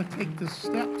just got to take the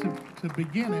step to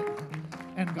begin it,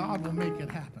 and God will make it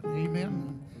happen.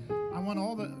 Amen. I want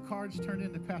all the cards turned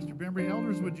into Pastor Bembry.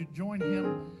 Elders, would you join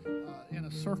him in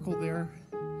a circle there?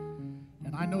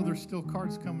 And I know there's still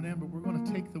cards coming in, but we're going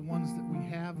to take the ones that we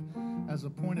have as a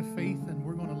point of faith, and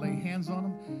we're going to lay hands on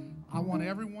them. I want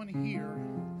everyone here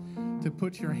to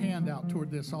put your hand out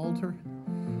toward this altar,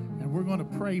 and we're going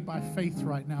to pray by faith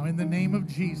right now in the name of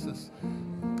Jesus.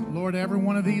 Lord, every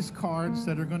one of these cards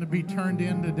that are going to be turned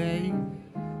in today,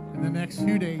 in the next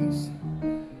few days,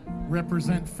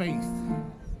 represent faith.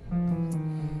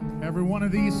 Every one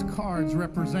of these cards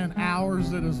represent hours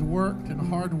that is worked and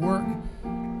hard work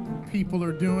people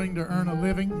are doing to earn a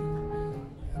living.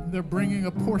 They're bringing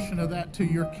a portion of that to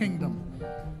your kingdom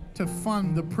to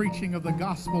fund the preaching of the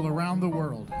gospel around the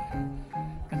world.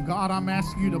 And God, I'm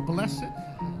asking you to bless it.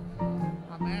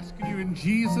 I'm asking you in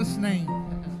Jesus' name,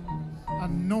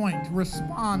 anoint,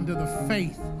 respond to the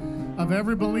faith of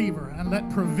every believer, and let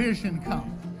provision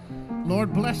come.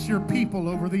 Lord, bless your people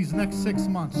over these next 6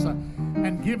 months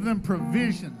and give them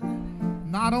provision,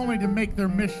 not only to make their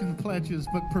mission pledges,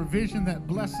 but provision that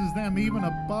blesses them even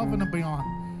above and beyond.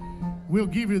 We'll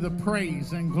give you the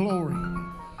praise and glory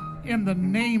in the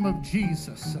name of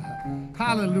Jesus.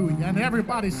 Hallelujah. And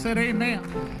everybody said amen.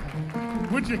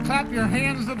 Would you clap your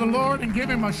hands to the Lord and give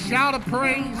him a shout of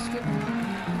praise?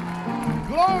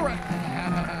 Glory.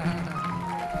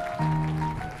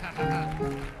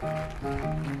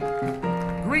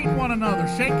 Greet one another.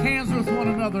 Shake hands with one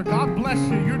another. God bless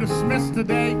you. You're dismissed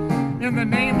today in the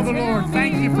name of the Lord.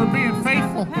 Thank you for being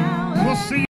faithful. We'll see you.